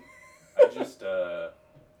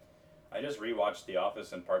 I just rewatched The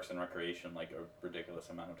Office and Parks and Recreation like a ridiculous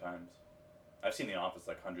amount of times. I've seen The Office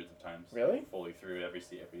like hundreds of times. Really? Fully through every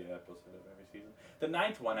episode of every season. The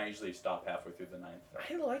 9th one, I usually stop halfway through the 9th.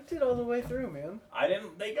 I liked it all the way through, man. I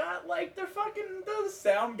didn't. They got like the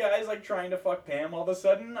sound guys like trying to fuck Pam all of a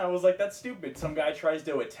sudden. I was like, that's stupid. Some guy tries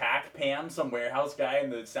to attack Pam, some warehouse guy,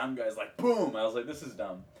 and the sound guy's like, boom. I was like, this is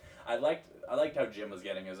dumb. I liked how Jim was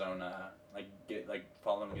getting his own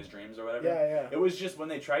following his dreams or whatever. Yeah. It was just when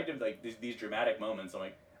they tried to like these dramatic moments. I'm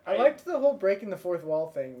like, I liked the whole breaking the fourth wall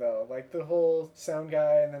thing though, like the whole sound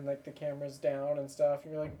guy and then like the camera's down and stuff,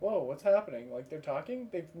 and you're like, whoa, what's happening? Like they're talking?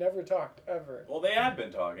 They've never talked ever. Well, they have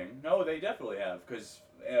been talking. No, they definitely have, because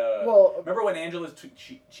remember when Angela's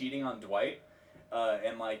cheating on Dwight,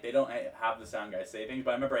 and like they don't have the sound guy say things, but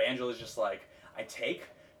I remember Angela's just like, I take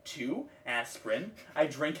 2 aspirin, I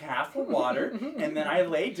drink half of water, and then I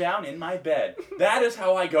lay down in my bed. That is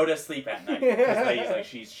how I go to sleep at night. Because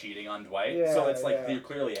she's cheating on Dwight. Yeah, so it's like they're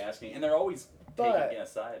clearly asking, and they're always taking it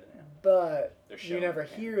aside. Yeah. But you never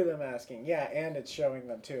hear them asking. Yeah, and it's showing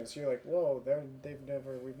them too. So you're like, whoa,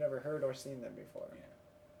 we've never heard or seen them before.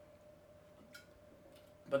 Yeah.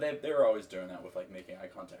 But they were always doing that with like making eye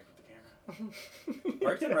contact with the camera.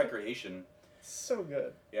 Parks and Recreation. So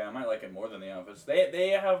good. Yeah, I might like it more than The Office. They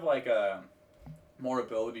have like a more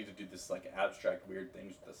ability to do this like abstract weird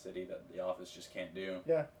things with the city that The Office just can't do.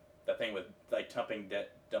 Yeah. That thing with like dumping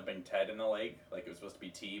Ted in the lake, like it was supposed to be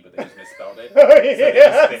T, but they just misspelled it.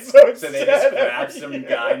 So they just grab some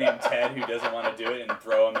guy named Ted who doesn't want to do it and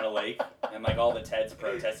throw him in a lake, and like all the Teds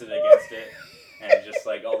protested against it, and just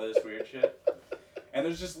like all this weird shit. And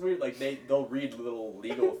there's just weird, like, they'll read little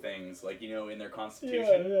legal things, like, you know, in their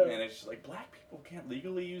constitution, and it's just like, black people can't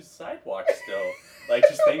legally use sidewalks still. Like,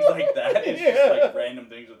 just things like that. It's just, like, random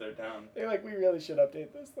things with their town. They're like, we really should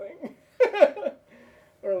update this thing.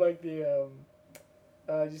 Or, like,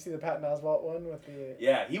 did you see the Patton Oswalt one with the...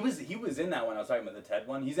 Yeah, he was in that one. I was talking about the Ted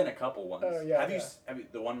one. He's in a couple ones. Oh, yeah. Have you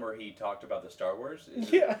the one where he talked about the Star Wars?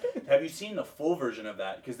 Yeah. Have you seen the full version of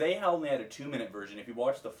that? Because they only had a 2-minute version. If you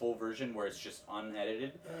watch the full version where it's just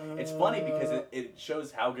unedited, it's funny because it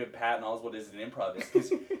shows how good Patton Oswalt is in improv.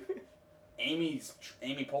 Because Amy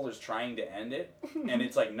Poehler's trying to end it, and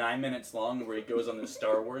it's like 9 minutes long where he goes on this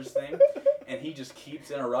Star Wars thing, and he just keeps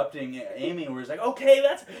interrupting Amy where he's like, okay,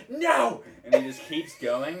 no! And he just keeps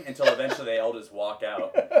going until eventually they all just walk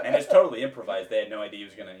out. And it's totally improvised. They had no idea he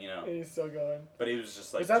was going to, And he's still going. But he was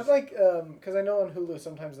just like... Is that like, because I know on Hulu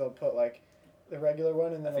sometimes they'll put like the regular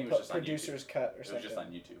one and then they'll put producer's cut or something. It was just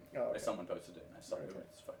on YouTube. Oh, okay. Someone posted it and I saw it.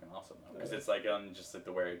 It's fucking awesome though. Because it's like on just like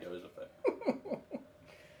the where it goes with it.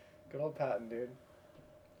 Good old Patton, dude.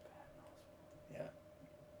 Yeah.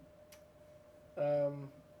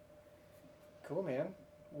 Cool, man.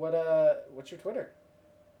 What's your Twitter?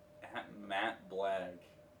 At Matt Blagg.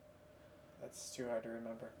 That's too hard to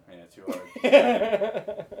remember. Yeah, too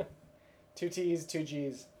hard. 2 T's, 2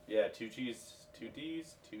 G's. Yeah, 2 G's, 2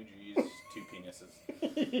 D's, 2 G's, 2 penises.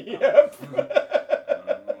 Yep.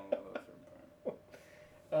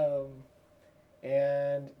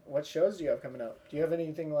 And what shows do you have coming out? Do you have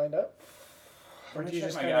anything lined up? Or Let do me you check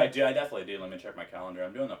just my. kind I of do. I definitely do. Let me check my calendar.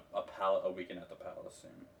 I'm doing a weekend at the Palace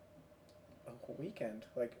soon. a weekend,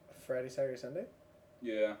 like Friday, Saturday, Sunday?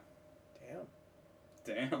 Yeah.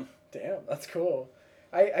 Damn. Damn. That's cool.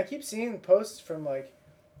 I keep seeing posts from like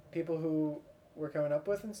people who we're coming up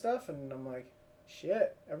with and stuff, and I'm like,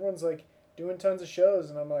 shit, everyone's like doing tons of shows,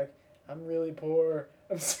 and I'm like, I'm really poor.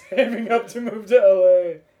 I'm saving up to move to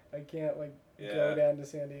LA. I can't like go down to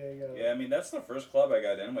San Diego. Yeah, I mean that's the first club I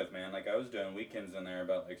got in with, man. Like I was doing weekends in there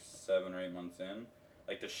about like 7 or 8 months in,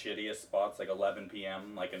 like the shittiest spots, like 11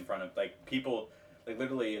 p.m. like in front of like people. Like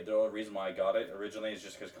literally, the only reason why I got it originally is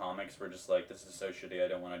just because comics were just like, this is so shitty, I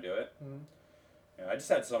don't want to do it. Mm-hmm. Yeah, I just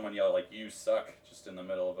had someone yell like, "You suck," just in the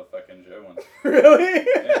middle of a fucking show once. Really?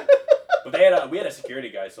 Yeah. But we had a security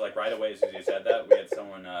guy, so like right away as soon as he said that, we had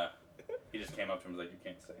someone. He just came up to him and was like, "You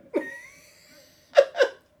can't say anything."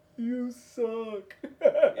 You suck.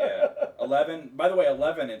 Yeah. 11. By the way,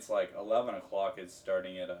 11. It's like 11 o'clock. Is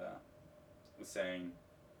starting at was saying.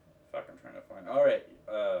 Fuck, I'm trying to find. All right.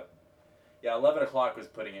 Yeah, 11 o'clock was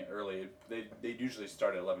putting it early. They usually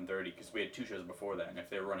start at 11:30 because we had 2 shows before that, and if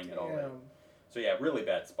they were running it all late. So yeah, really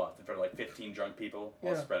bad spots in front of like 15 drunk people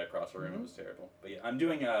all spread across the room. It was terrible. But yeah, I'm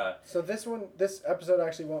doing So this episode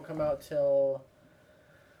actually won't come out till.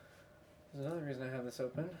 There's another reason I have this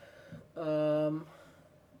open.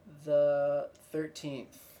 The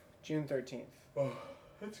 13th, June 13th. Oh,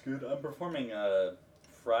 that's good. I'm performing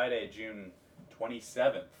Friday, June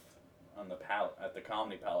 27th on the at the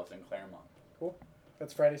Comedy Palace in Claremont. Cool.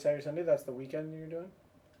 That's Friday, Saturday, Sunday. That's the weekend you're doing.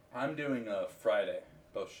 I'm doing Friday,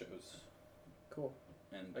 both shows. Cool.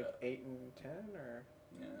 And like 8 and 10 or.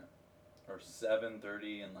 Yeah, or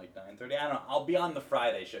 7:30 and like 9:30. I don't know. I'll be on the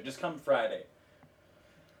Friday show. Just come Friday.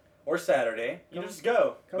 Or Saturday. You just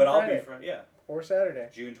go. But Friday. I'll be Friday. Yeah. Or Saturday.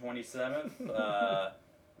 June 27th.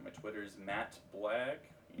 My Twitter is Matt Blagg.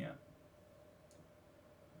 Yeah.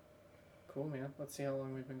 Cool, man. Let's see how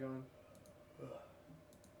long we've been going.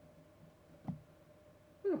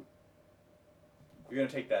 You're going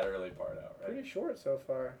to take that early part out, right? Pretty short so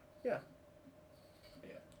far. Yeah.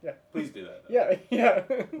 Yeah. Yeah. Please do that, though. Yeah, yeah.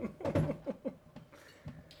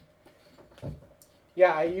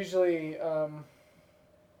 Yeah, I usually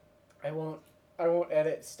I won't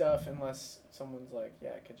edit stuff unless someone's like,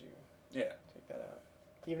 "Yeah, could you take that out?"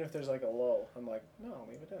 Even if there's like a lull, I'm like, "No,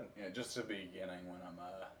 leave it in." Yeah, just the beginning when I'm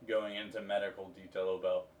going into medical detail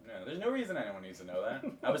about. There's no reason anyone needs to know that.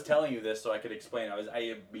 I was telling you this so I could explain.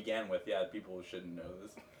 I began with people shouldn't know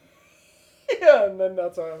this. Yeah, and then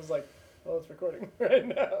that's why I was like, "Well, it's recording right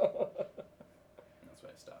now." That's why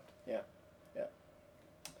I stopped. Yeah, yeah.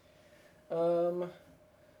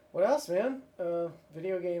 What else, man?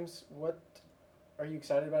 Video games. What are you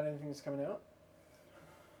excited about? Anything that's coming out?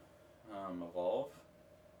 Evolve.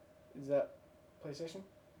 Is that PlayStation?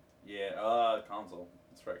 Yeah, console.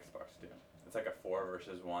 It's for Xbox too. It's like a 4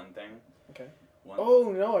 versus 1 thing. Okay. One,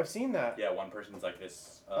 Oh no, I've seen that. Yeah, one person's like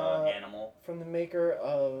this animal. From the maker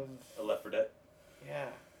of. Left 4 Dead. Yeah.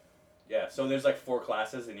 Yeah, so there's like 4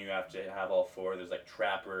 classes and you have to have all 4. There's like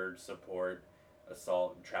Trapper, Support,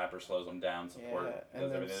 Assault. Trapper slows them down. Support and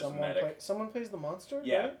does then everything. someone plays the monster.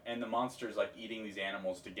 Yeah, right? and the monster's like eating these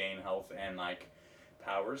animals to gain health and like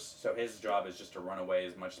powers. So his job is just to run away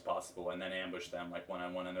as much as possible and then ambush them like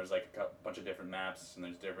one-on-one. And there's like a bunch of different maps and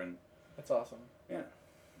there's different. That's awesome. Yeah,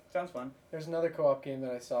 sounds fun. There's another co-op game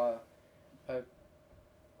that I saw. I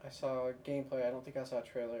saw gameplay. I don't think I saw a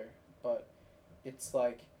trailer, but it's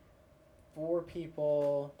like 4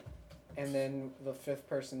 people, and then the 5th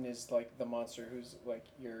person is like the monster, who's like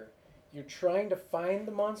you're trying to find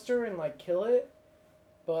the monster and like kill it,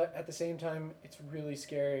 but at the same time it's really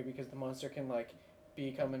scary because the monster can like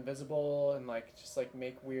become invisible and like just like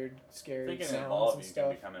make weird scary sounds and stuff.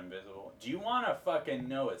 Can become invisible. Do you want to fucking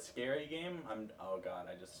know a scary game? Oh god,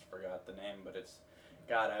 I just forgot the name, but it's.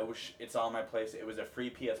 God, I wish it's on my place. It was a free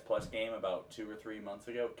PS Plus game about 2 or 3 months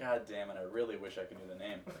ago. God damn it, I really wish I could do the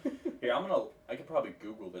name. Here, I could probably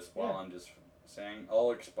Google this while I'm just saying.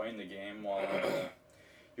 I'll explain the game while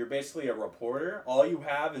you're basically a reporter. All you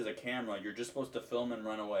have is a camera. You're just supposed to film and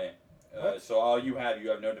run away. So all you have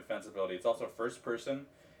no defensibility. It's also first person,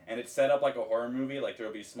 and it's set up like a horror movie. Like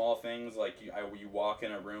there'll be small things like you walk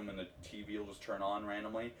in a room and the TV will just turn on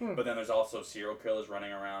randomly. But then there's also serial killers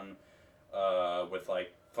running around with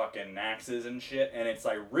like fucking axes and shit, and it's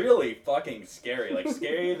like really fucking scary, like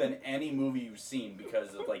scarier than any movie you've seen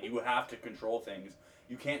because of like you have to control things.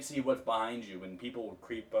 You can't see what's behind you, and people will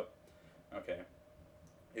creep up. Okay,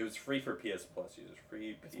 it was free for PS Plus users.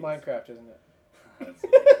 Free. It's Minecraft, isn't it? That's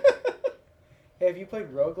Hey, have you played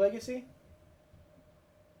Rogue Legacy?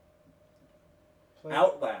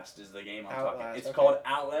 Outlast is the game I'm talking. It's called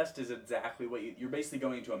Outlast. Is exactly what you're basically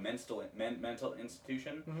going into a mental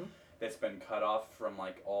institution that's been cut off from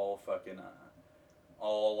like all fucking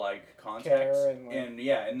all like contacts and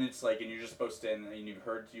it's like and you're just supposed to and you've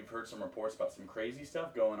heard some reports about some crazy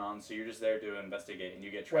stuff going on, so you're just there to investigate and you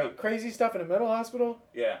get trapped. Wait, crazy stuff in a mental hospital?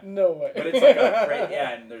 Yeah. No way. But it's like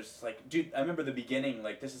and there's like, dude, I remember the beginning,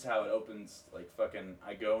 like this is how it opens, like fucking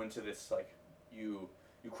I go into this like you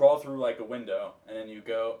crawl through like a window and then you're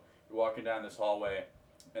walking down this hallway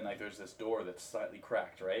and like there's this door that's slightly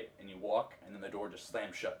cracked, right? And you walk and then the door just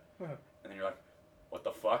slams shut. And then you're like, what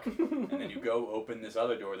the fuck? And then you go open this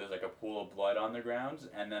other door, there's like a pool of blood on the ground,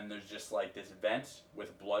 and then there's just like this vent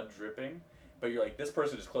with blood dripping. But you're like, this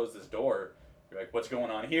person just closed this door. You're like, what's going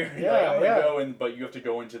on here? You're like, I'm gonna go in, but you have to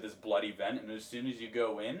go into this bloody vent, and as soon as you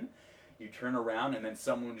go in, you turn around, and then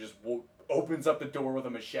someone just opens up the door with a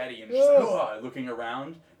machete, and just like, looking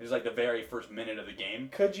around. It's like the very first minute of the game.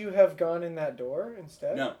 Could you have gone in that door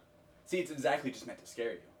instead? No. See, it's exactly just meant to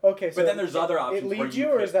scare you. Okay, so but then there's other options. It leads you,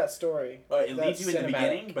 or is that story? It leads you in the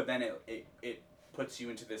beginning, but then it puts you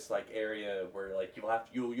into this like area where like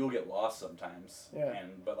you'll get lost sometimes. Yeah.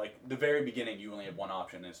 But like the very beginning, you only have one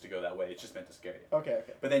option is to go that way. It's just meant to scare you. Okay.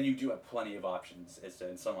 But then you do have plenty of options,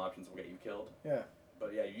 and some options will get you killed. Yeah.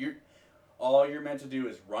 But yeah, all you're meant to do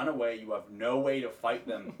is run away. You have no way to fight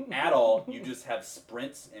them at all. You just have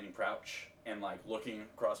sprints and crouch. And like looking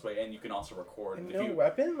across way, and you can also record. And no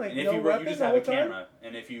weapon, like and no weapon. You just have a camera,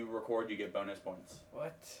 and if you record, you get bonus points.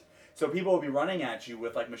 What? So people will be running at you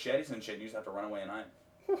with like machetes and shit. And you just have to run away and hide.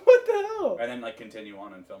 What the hell? And then like continue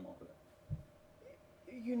on and film all of it.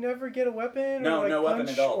 You never get a weapon. No, or, like, no weapon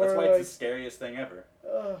at all. That's why like... it's the scariest thing ever.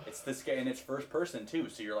 It's and it's first person too.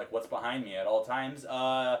 So you're like, what's behind me at all times?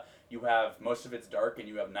 You have most of it's dark, and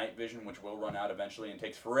you have night vision, which will run out eventually and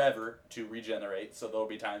takes forever to regenerate. So there'll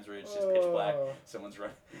be times where it's just pitch black. Someone's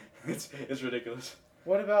running. It's ridiculous.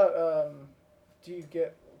 What about do you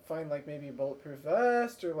find like maybe a bulletproof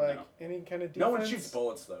vest or like any kind of defense? No one shoots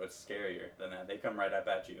bullets though. It's scarier than that. They come right up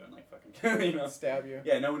at you and like fucking stab you.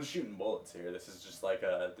 Yeah, no one's shooting bullets here. This is just like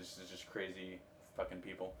this is just crazy fucking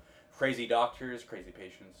people, crazy doctors, crazy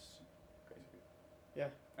patients, crazy people. Yeah.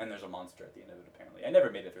 And there's a monster at the end of it, apparently. I never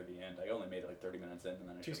made it through the end. I only made it like 30 minutes in, and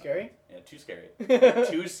then too scary. Yeah, too scary.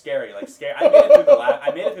 Too scary. Like scary. I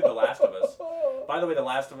made it through the Last of Us. By the way, the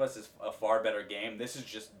Last of Us is a far better game. This is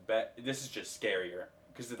just scarier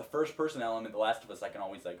because the first person element, the Last of Us, I can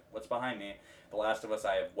always like, what's behind me? The Last of Us,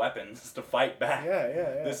 I have weapons to fight back.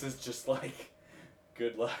 Yeah. This is just like,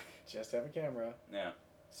 good luck. Just have a camera. Yeah.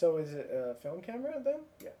 So is it a film camera then?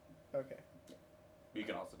 Yeah. Okay. Yeah. You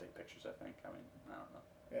can also take pictures, I think. I mean, I don't know.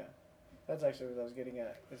 Yeah. That's actually what I was getting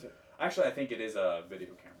at. Is it? Actually, I think it is a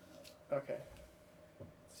video camera. Okay.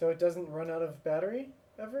 So it doesn't run out of battery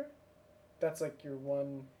ever? That's like your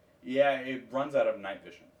one... Yeah, it runs out of night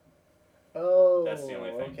vision. Oh. That's the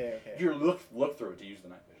only thing. Okay. You look through it to use the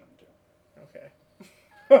night vision, too.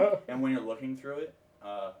 Okay. And when you're looking through it,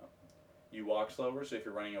 you walk slower, so if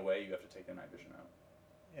you're running away, you have to take the night vision out.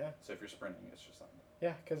 Yeah. So if you're sprinting, it's just like...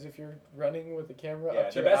 Yeah, because if you're running with the camera up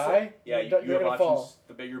to your best eye, you're have gonna options.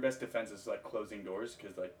 Fall. Your best defense is like closing doors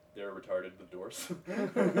because like they're retarded with doors.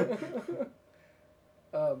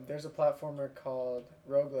 There's a platformer called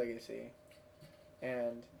Rogue Legacy,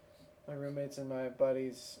 and my roommates and my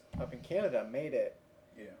buddies up in Canada made it.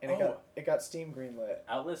 Yeah. And it got Steam greenlit.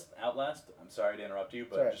 Outlast. I'm sorry to interrupt you,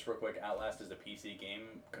 but just real quick, Outlast is a PC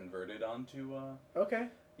game converted onto. Okay.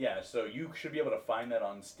 Yeah, so you should be able to find that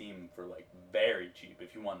on Steam for like very cheap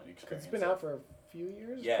if you want to experience it. It's been out for a few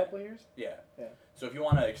years, a couple of years? Yeah. Yeah. So if you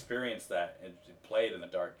want to experience that and play it in the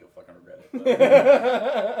dark, you'll fucking regret it.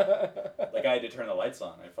 But, like I had to turn the lights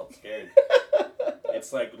on. I felt scared.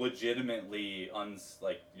 It's like legitimately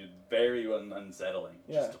very unsettling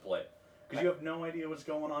just to play. Because you have no idea what's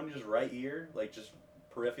going on just right here, like just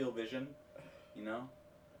peripheral vision, you know?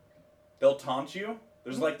 They'll taunt you.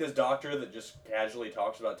 There's like this doctor that just casually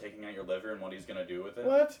talks about taking out your liver and what he's gonna do with it.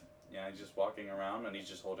 What? Yeah, he's just walking around and he's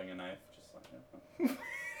just holding a knife, just like.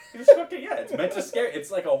 It's fucking it's meant to scare. It's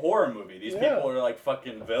like a horror movie. These people are like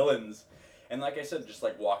fucking villains, and like I said, just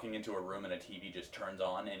like walking into a room and a TV just turns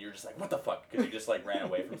on and you're just like, what the fuck? Because you just like ran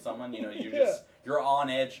away from someone. You know, you're on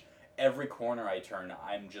edge. Every corner I turn,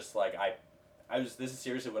 I'm just like This is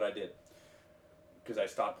seriously what I did. Because I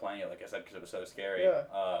stopped playing it, like I said, because it was so scary.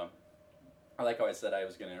 Yeah. I like how I said I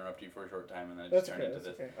was going to interrupt you for a short time, and then it just turned into this.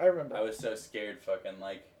 Okay. I remember. I was so scared, fucking,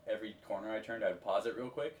 like, every corner I turned, I'd pause it real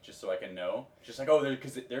quick, just so I can know. Just like,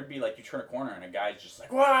 because there'd be, like, you turn a corner, and a guy's just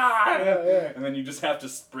like, wah! Yeah. And then you just have to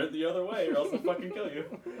sprint the other way, or else they'll fucking kill you.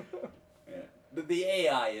 Yeah. The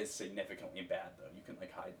AI is significantly bad, though. You can,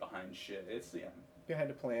 like, hide behind shit. It's, behind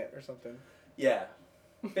a plant or something. Yeah.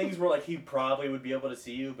 Things where, like, he probably would be able to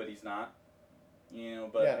see you, but he's not. You know,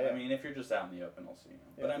 but, I mean, if you're just out in the open, I'll see you.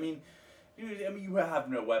 Yeah. But, I mean, you have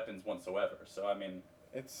no weapons whatsoever, so, I mean...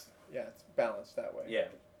 It's balanced that way. Yeah.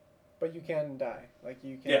 But you can die. Like,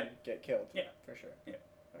 you can get killed. Yeah. For sure. Yeah.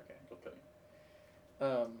 Okay. They'll kill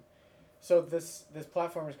you. So this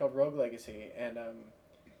platform is called Rogue Legacy, and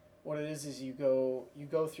what it is you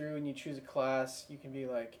go through and you choose a class. You can be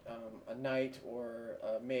like a knight or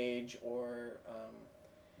a mage or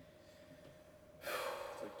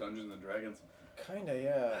it's like Dungeons and Dragons. Kinda,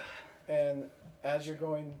 yeah. And as you're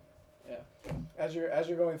going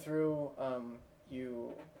through,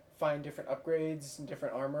 you find different upgrades and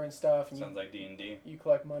different armor and stuff. And sounds like D&D. You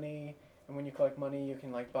collect money, and when you collect money, you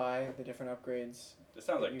can like buy the different upgrades. This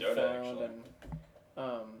sounds like Dota, actually.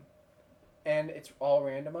 And it's all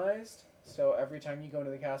randomized, so every time you go into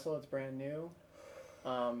the castle, it's brand new.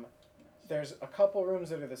 There's a couple rooms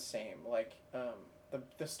that are the same. Like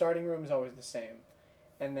the starting room is always the same,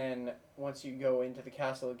 and then once you go into the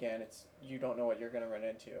castle again, you don't know what you're gonna run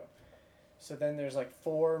into. So then there's like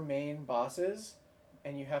 4 main bosses,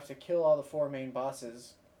 and you have to kill all the 4 main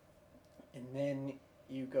bosses, and then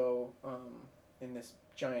you go in this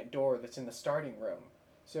giant door that's in the starting room.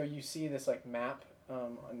 So you see this like map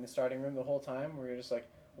in the starting room the whole time, where you're just like,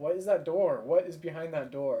 what is that door? What is behind that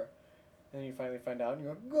door? And then you finally find out, and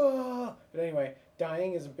you go, Gah! But anyway,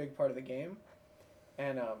 dying is a big part of the game,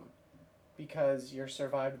 and because you're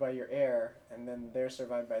survived by your heir, and then they're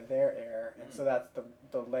survived by their heir, and so that's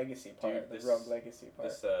the legacy part, the Rogue Legacy part.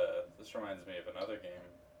 This reminds me of another game.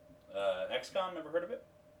 XCOM, ever heard of it?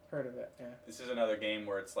 Heard of it, yeah. This is another game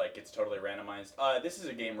where it's like, it's totally randomized. This is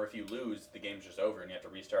a game where if you lose, the game's just over and you have to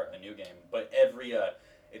restart a new game. But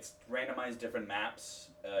it's randomized different maps,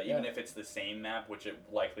 even if it's the same map, which it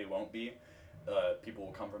likely won't be. People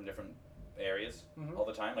will come from different areas all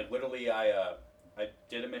the time. Like, literally, I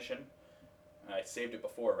did a mission. I saved it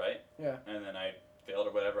before, right? Yeah. And then I failed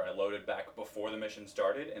or whatever. I loaded back before the mission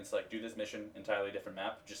started, and it's like, do this mission, entirely different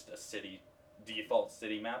map, just a default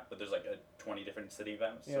city map, but there's like 20 different city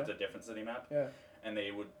maps, so it's a different city map. Yeah. And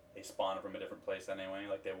they spawn from a different place anyway,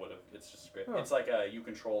 like they would have. It's just great. Oh. It's like you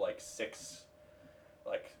control like 6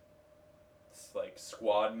 like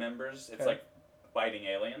squad members. It's like fighting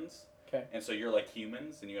aliens. Okay. And so you're like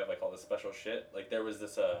humans, and you have like all this special shit. Like there was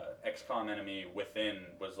this XCOM enemy within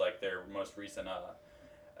was like their most recent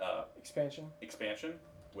expansion,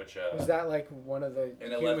 which was that like one of the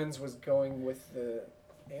humans was going with the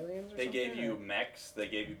aliens or they something? Gave you mechs. They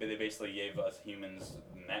basically gave us humans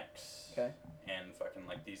mechs. Okay. And fucking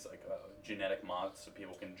like these like genetic mods so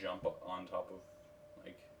people can jump on top of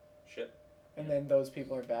like shit. And then those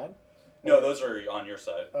people are bad? No, those are on your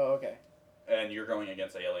side. Oh, okay. And you're going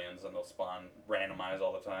against aliens, and they'll spawn randomized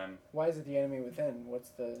all the time. Why is it the enemy within? What's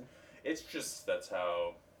the? It's just that's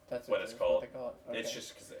what it's What called. they call it. Okay. It's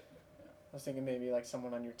just because. I was thinking maybe like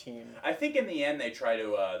someone on your team. I think in the end they try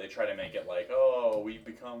to make it like, oh, we've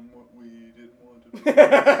become what we didn't want to be.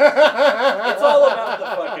 It's all about the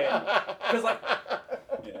fucking because like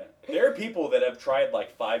there are people that have tried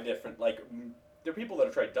like 5 different there are people that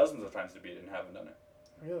have tried dozens of times to beat it and haven't done it.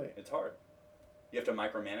 Really? It's hard. You have to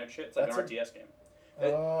micromanage shit. It's like an RTS game.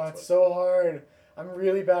 It's so hard. I'm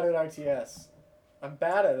really bad at RTS. I'm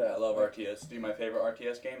bad at it. I love RTS. Do my favorite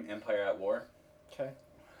RTS game, Empire at War. Okay.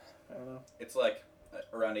 I don't know. It's like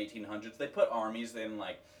around 1800s. They put armies in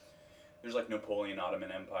like there's like Napoleon,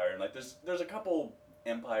 Ottoman Empire, and like there's a couple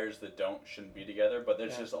empires that shouldn't be together, but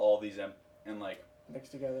there's just all these and like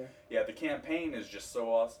mixed together. Yeah, the campaign is just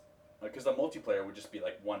so awesome. Because the multiplayer would just be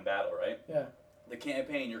like one battle, right? Yeah. The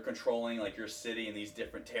campaign, you're controlling like your city and these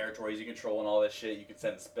different territories you control and all this shit. You can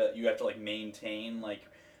send you have to like maintain like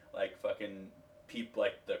fucking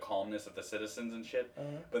like the calmness of the citizens and shit.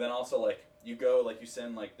 But then also like you go like you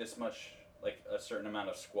send like this much like a certain amount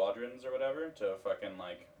of squadrons or whatever to fucking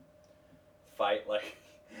like fight like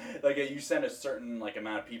you send a certain like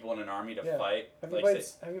amount of people in an army to fight. Have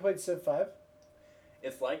you played Civ 5?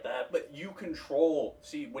 It's like that, but you control...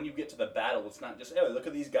 See, when you get to the battle, it's not just, oh, look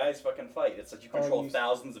at these guys fucking fight. It's like you control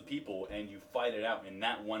thousands of people, and you fight it out, and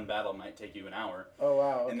that one battle might take you an hour. Oh,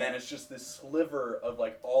 wow. Okay. And then it's just this sliver of,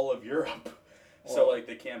 like, all of Europe. Whoa. So, like,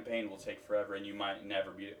 the campaign will take forever, and you might never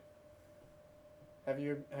beat it. Have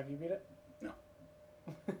you beat it? No.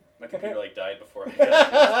 My computer, like, died before I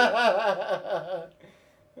got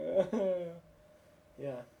it.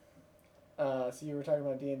 Yeah. So you were talking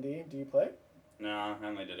about D&D. Do you play? No, I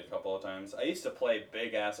only did a couple of times. I used to play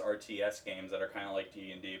big-ass RTS games that are kind of like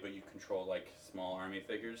D&D, but you control, like, small army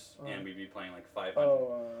figures, and we'd be playing, like, 500.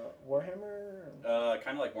 Oh, Warhammer?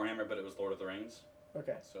 Kind of like Warhammer, but it was Lord of the Rings.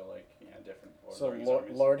 Okay. So like different. So armies.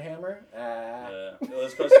 Lord Hammer. It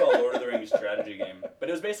was called Lord of the Rings strategy game, but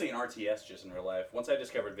it was basically an RTS just in real life. Once I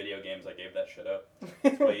discovered video games, I gave that shit up.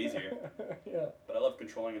 It's way easier. Yeah. But I love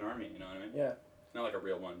controlling an army. You know what I mean? Yeah. Not like a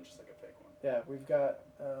real one, just like a fake one. Yeah, we've got.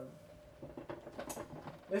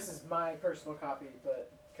 This is my personal copy,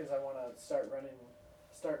 but because I want to start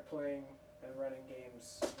playing and running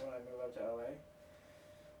games when I move up to LA.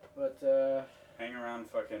 But hang around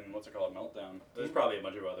fucking what's it called, Meltdown. There's probably a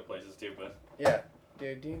bunch of other places too, but yeah,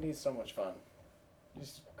 dude, D&D is so much fun.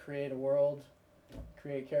 Just create a world,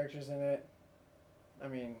 create characters in it. I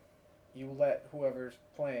mean, you let whoever's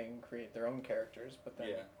playing create their own characters, but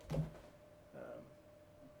then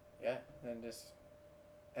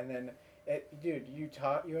and then dude,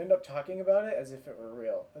 you end up talking about it as if it were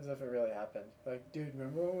real, as if it really happened. Like, dude,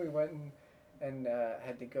 remember when we went and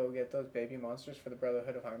had to go get those baby monsters for the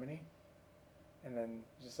Brotherhood of Harmony? And then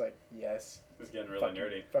just like, yes. It's getting really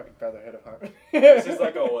nerdy. Fucking Brotherhood of Harmony. This is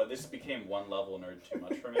like, this became one level nerd too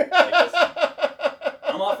much for me. Like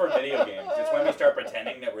I'm all for video games. It's when we start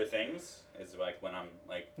pretending that we're things. It's like when I'm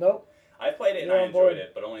like... Nope. I played it and I enjoyed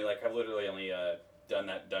it, but only like, I've literally only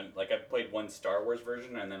like I've played one Star Wars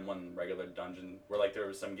version and then one regular dungeon where like there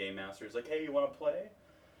was some game masters like, hey, you want to play?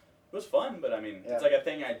 It was fun, but I mean, it's like a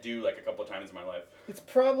thing I do like a couple times in my life. It's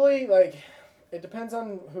probably like... It depends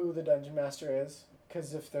on who the dungeon master is,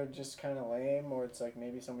 because if they're just kind of lame, or it's like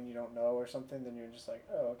maybe someone you don't know or something, then you're just like,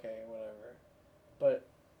 oh, okay, whatever. But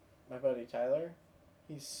my buddy Tyler,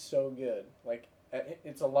 he's so good. Like,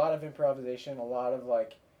 it's a lot of improvisation, a lot of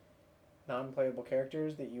like non-playable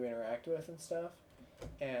characters that you interact with and stuff,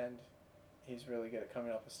 and he's really good at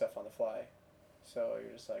coming up with stuff on the fly. So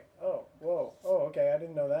you're just like, oh, whoa, oh, okay, I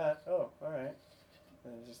didn't know that. Oh, all right,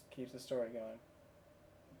 and it just keeps the story going.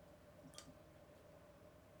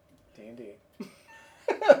 D&D.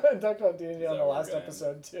 I talked about D&D on the last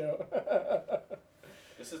episode too.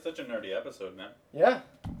 This is such a nerdy episode, man. Yeah,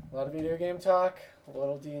 a lot of video game talk, a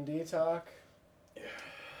little D&D talk. Yeah.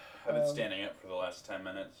 I've been standing up for the last 10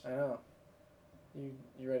 minutes. I know. You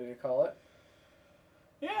ready to call it?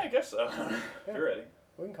 Yeah, I guess so. If you're ready.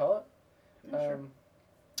 We can call it. Yeah, sure.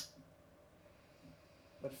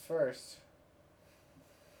 But first,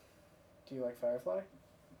 do you like Firefly?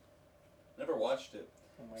 Never watched it.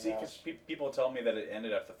 Oh my See, gosh. because people tell me that it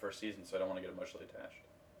ended after the first season, so I don't want to get emotionally attached.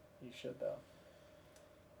 You should, though.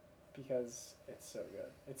 Because it's so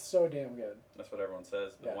good. It's so damn good. That's what everyone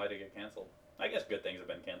says, but why did it get canceled? I guess good things have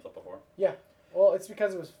been canceled before. Yeah. Well, it's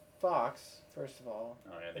because it was Fox, first of all.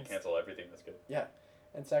 Oh, yeah, they cancel everything that's good. Yeah.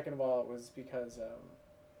 And second of all, it was because,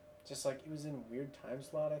 just like, it was in a weird time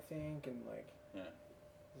slot, I think, and like... Yeah.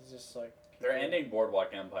 It was just like... They're ending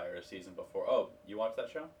Boardwalk Empire a season before. Oh, you watched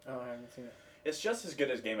that show? Oh, I haven't seen it. It's just as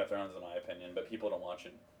good as Game of Thrones, in my opinion, but people don't watch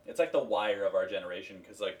it. It's like The Wire of our generation,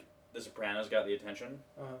 because, like, The Sopranos got the attention,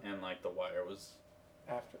 and, like, The Wire was...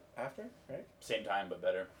 After, right? Same time, but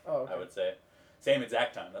better, oh, okay. I would say. Same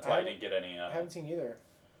exact time. That's why I didn't get any... I haven't seen either.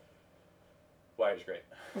 Wire's great.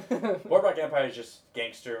 Boardwalk Empire is just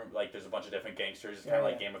gangster, like, there's a bunch of different gangsters. It's kind of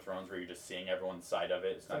like Game of Thrones, where you're just seeing everyone's side of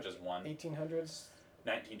it. It's not just one. 1800s?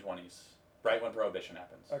 1920s. Right when Prohibition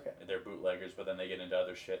happens. Okay. They're bootleggers, but then they get into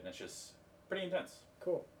other shit, and it's just pretty intense.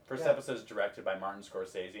 Cool. First episode is directed by Martin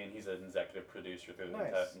Scorsese, and he's an executive producer through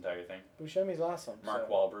the entire thing. Buscemi's awesome. Mark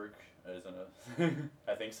Wahlberg is in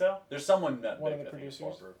a... I think so. There's someone that one of the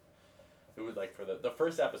producers. Who would like for the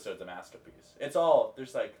first episode's a masterpiece. It's all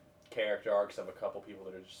there's like character arcs of a couple people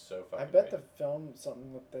that are just so fucking. I bet great. the film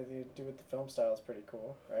something that they do with the film style is pretty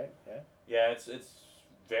cool, right? Yeah. Yeah, it's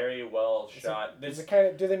very well shot. Is it kind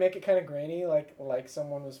of? Do they make it kind of grainy, like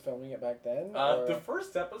someone was filming it back then? The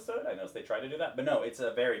first episode, I noticed they tried to do that, but no, it's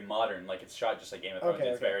a very modern. Like it's shot just like Game of Thrones.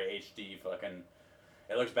 It's very HD. Fucking,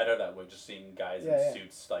 it looks better that way. Just seeing guys in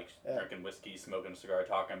suits, like drinking whiskey, smoking a cigar,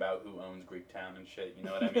 talking about who owns Greektown and shit. You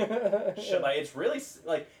know what I mean? Shit, like it's really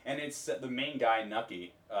like, and it's the main guy,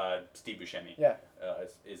 Nucky, Steve Buscemi. Yeah.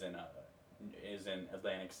 Is in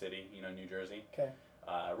Atlantic City, you know, New Jersey. Okay.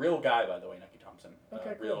 Real guy, by the way, Nucky Thompson.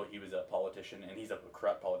 Okay, cool. He was a politician, and he's a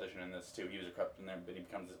corrupt politician in this too. He was a corrupt in there, but he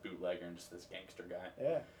becomes this bootlegger and just this gangster guy.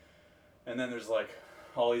 Yeah. And then there's like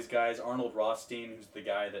all these guys. Arnold Rothstein, who's the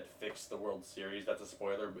guy that fixed the World Series. That's a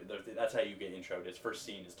spoiler, but that's how you get introed. His first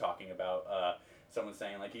scene is talking about someone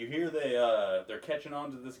saying like, you hear they're catching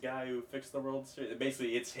on to this guy who fixed the World Series.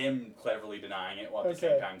 Basically, it's him cleverly denying it while at the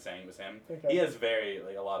same time saying it was him. Okay. He has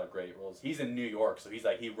a lot of great roles. He's in New York, so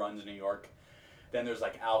he runs New York. Then there's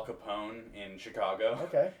like Al Capone in Chicago.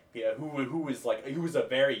 Okay. Yeah, who was a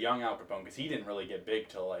very young Al Capone because he didn't really get big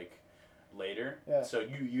till like later. Yeah. So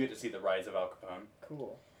you get to see the rise of Al Capone.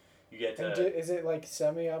 Cool. You get And to is it like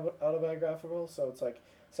semi-autobiographical? So it's like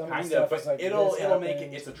some of kind the of, stuff but is like it'll this make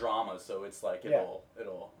happened. it's a drama, so it's like it'll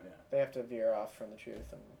yeah. They have to veer off from the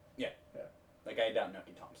truth and. Yeah. Yeah. Like I doubt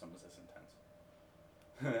Nucky Thompson was this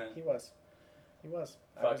intense. He was.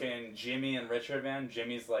 Fucking Jimmy and Richard, man.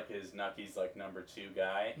 Jimmy's like Nucky's like number 2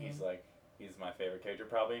 guy. Mm-hmm. He's my favorite character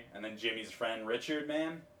probably. And then Jimmy's friend Richard,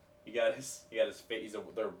 man. He got his face.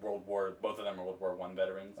 They're both of them are World War I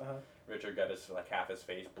veterans. Uh-huh. Richard got his like half his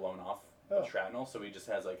face blown off with shrapnel, so he just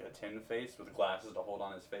has like a tin face with glasses to hold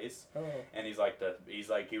on his face. Oh. And he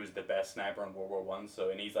was the best sniper in World War I. So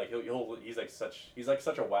and he's like he's like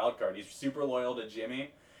such a wild card. He's super loyal to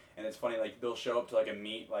Jimmy. And it's funny, like they'll show up to like a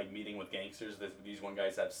meeting with gangsters. These one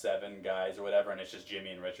guys have 7 guys or whatever, and it's just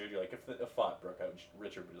Jimmy and Richard. You're like, if a fight broke out,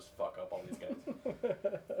 Richard would just fuck up all these guys.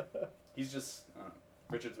 He's just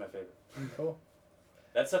Richard's my favorite. Cool.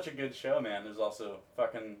 That's such a good show, man. There's also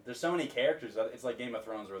there's so many characters. It's like Game of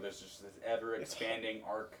Thrones where there's just this ever expanding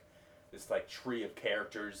arc, this like tree of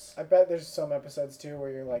characters. I bet there's some episodes too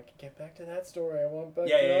where you're like, get back to that story. I want back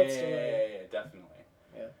to that story. Yeah, definitely.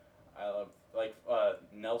 Yeah. I love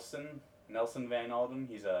Nelson Van Alden.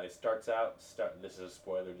 He starts out. This is a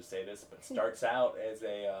spoiler to say this, but starts out as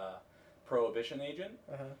a prohibition agent.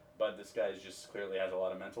 Uh-huh. But this guy just clearly has a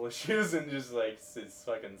lot of mental issues and just like is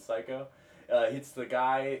fucking psycho. It's the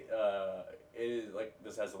guy.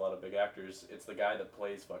 This has a lot of big actors. It's the guy that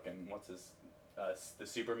plays fucking the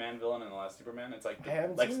Superman villain in the last Superman. It's like I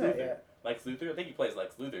haven't Lex seen Luthor. that yet. Lex Luthor. I think he plays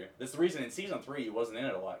Lex Luthor. This is the reason in season 3 he wasn't in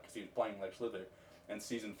it a lot because he was playing Lex Luthor. And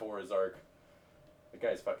season 4 his arc. The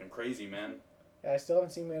guy's fucking crazy, man. Yeah, I still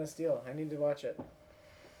haven't seen Man of Steel. I need to watch it.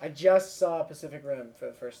 I just saw Pacific Rim for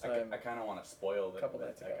the first time. I kind of want to spoil that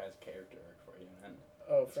nights ago. guy's character arc for you, man.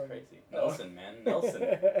 Oh, It's crazy. Nelson, man. Nelson.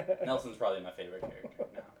 Nelson's probably my favorite character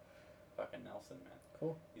now. Fucking Nelson, man.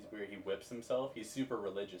 Cool. He's weird. He whips himself. He's super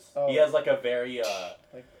religious. Oh. He has like a very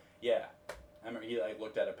like. Yeah. I remember he like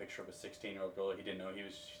looked at a picture of a 16-year-old girl. He didn't know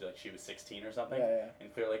she was 16 or something. Yeah.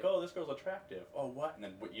 And clearly like, oh, this girl's attractive. Oh, what? And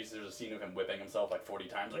then there's a scene of him whipping himself like 40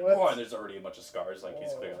 times. Like, What? oh, and there's already a bunch of scars. Like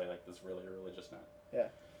he's clearly like this really religious now. Yeah.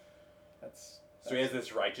 So he has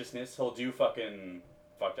this righteousness. He'll do fucking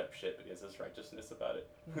fucked up shit, but he has this righteousness about it.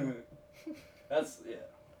 That's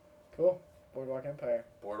Cool. Boardwalk Empire.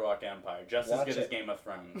 Boardwalk Empire, just Watch as good as Game of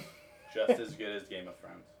Thrones. Just as good as Game of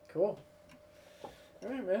Thrones. Cool. All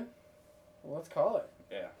right, man. Well, let's call it.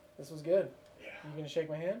 Yeah. This was good. Yeah. You gonna shake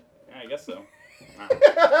my hand? Yeah, I guess so.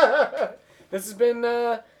 This has been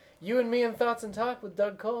You and Me in Thoughts and Talk with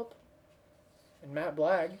Doug Culp and Matt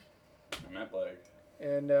Blagg. I'm Matt Blagg.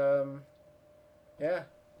 And yeah.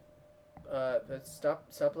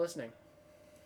 Stop listening.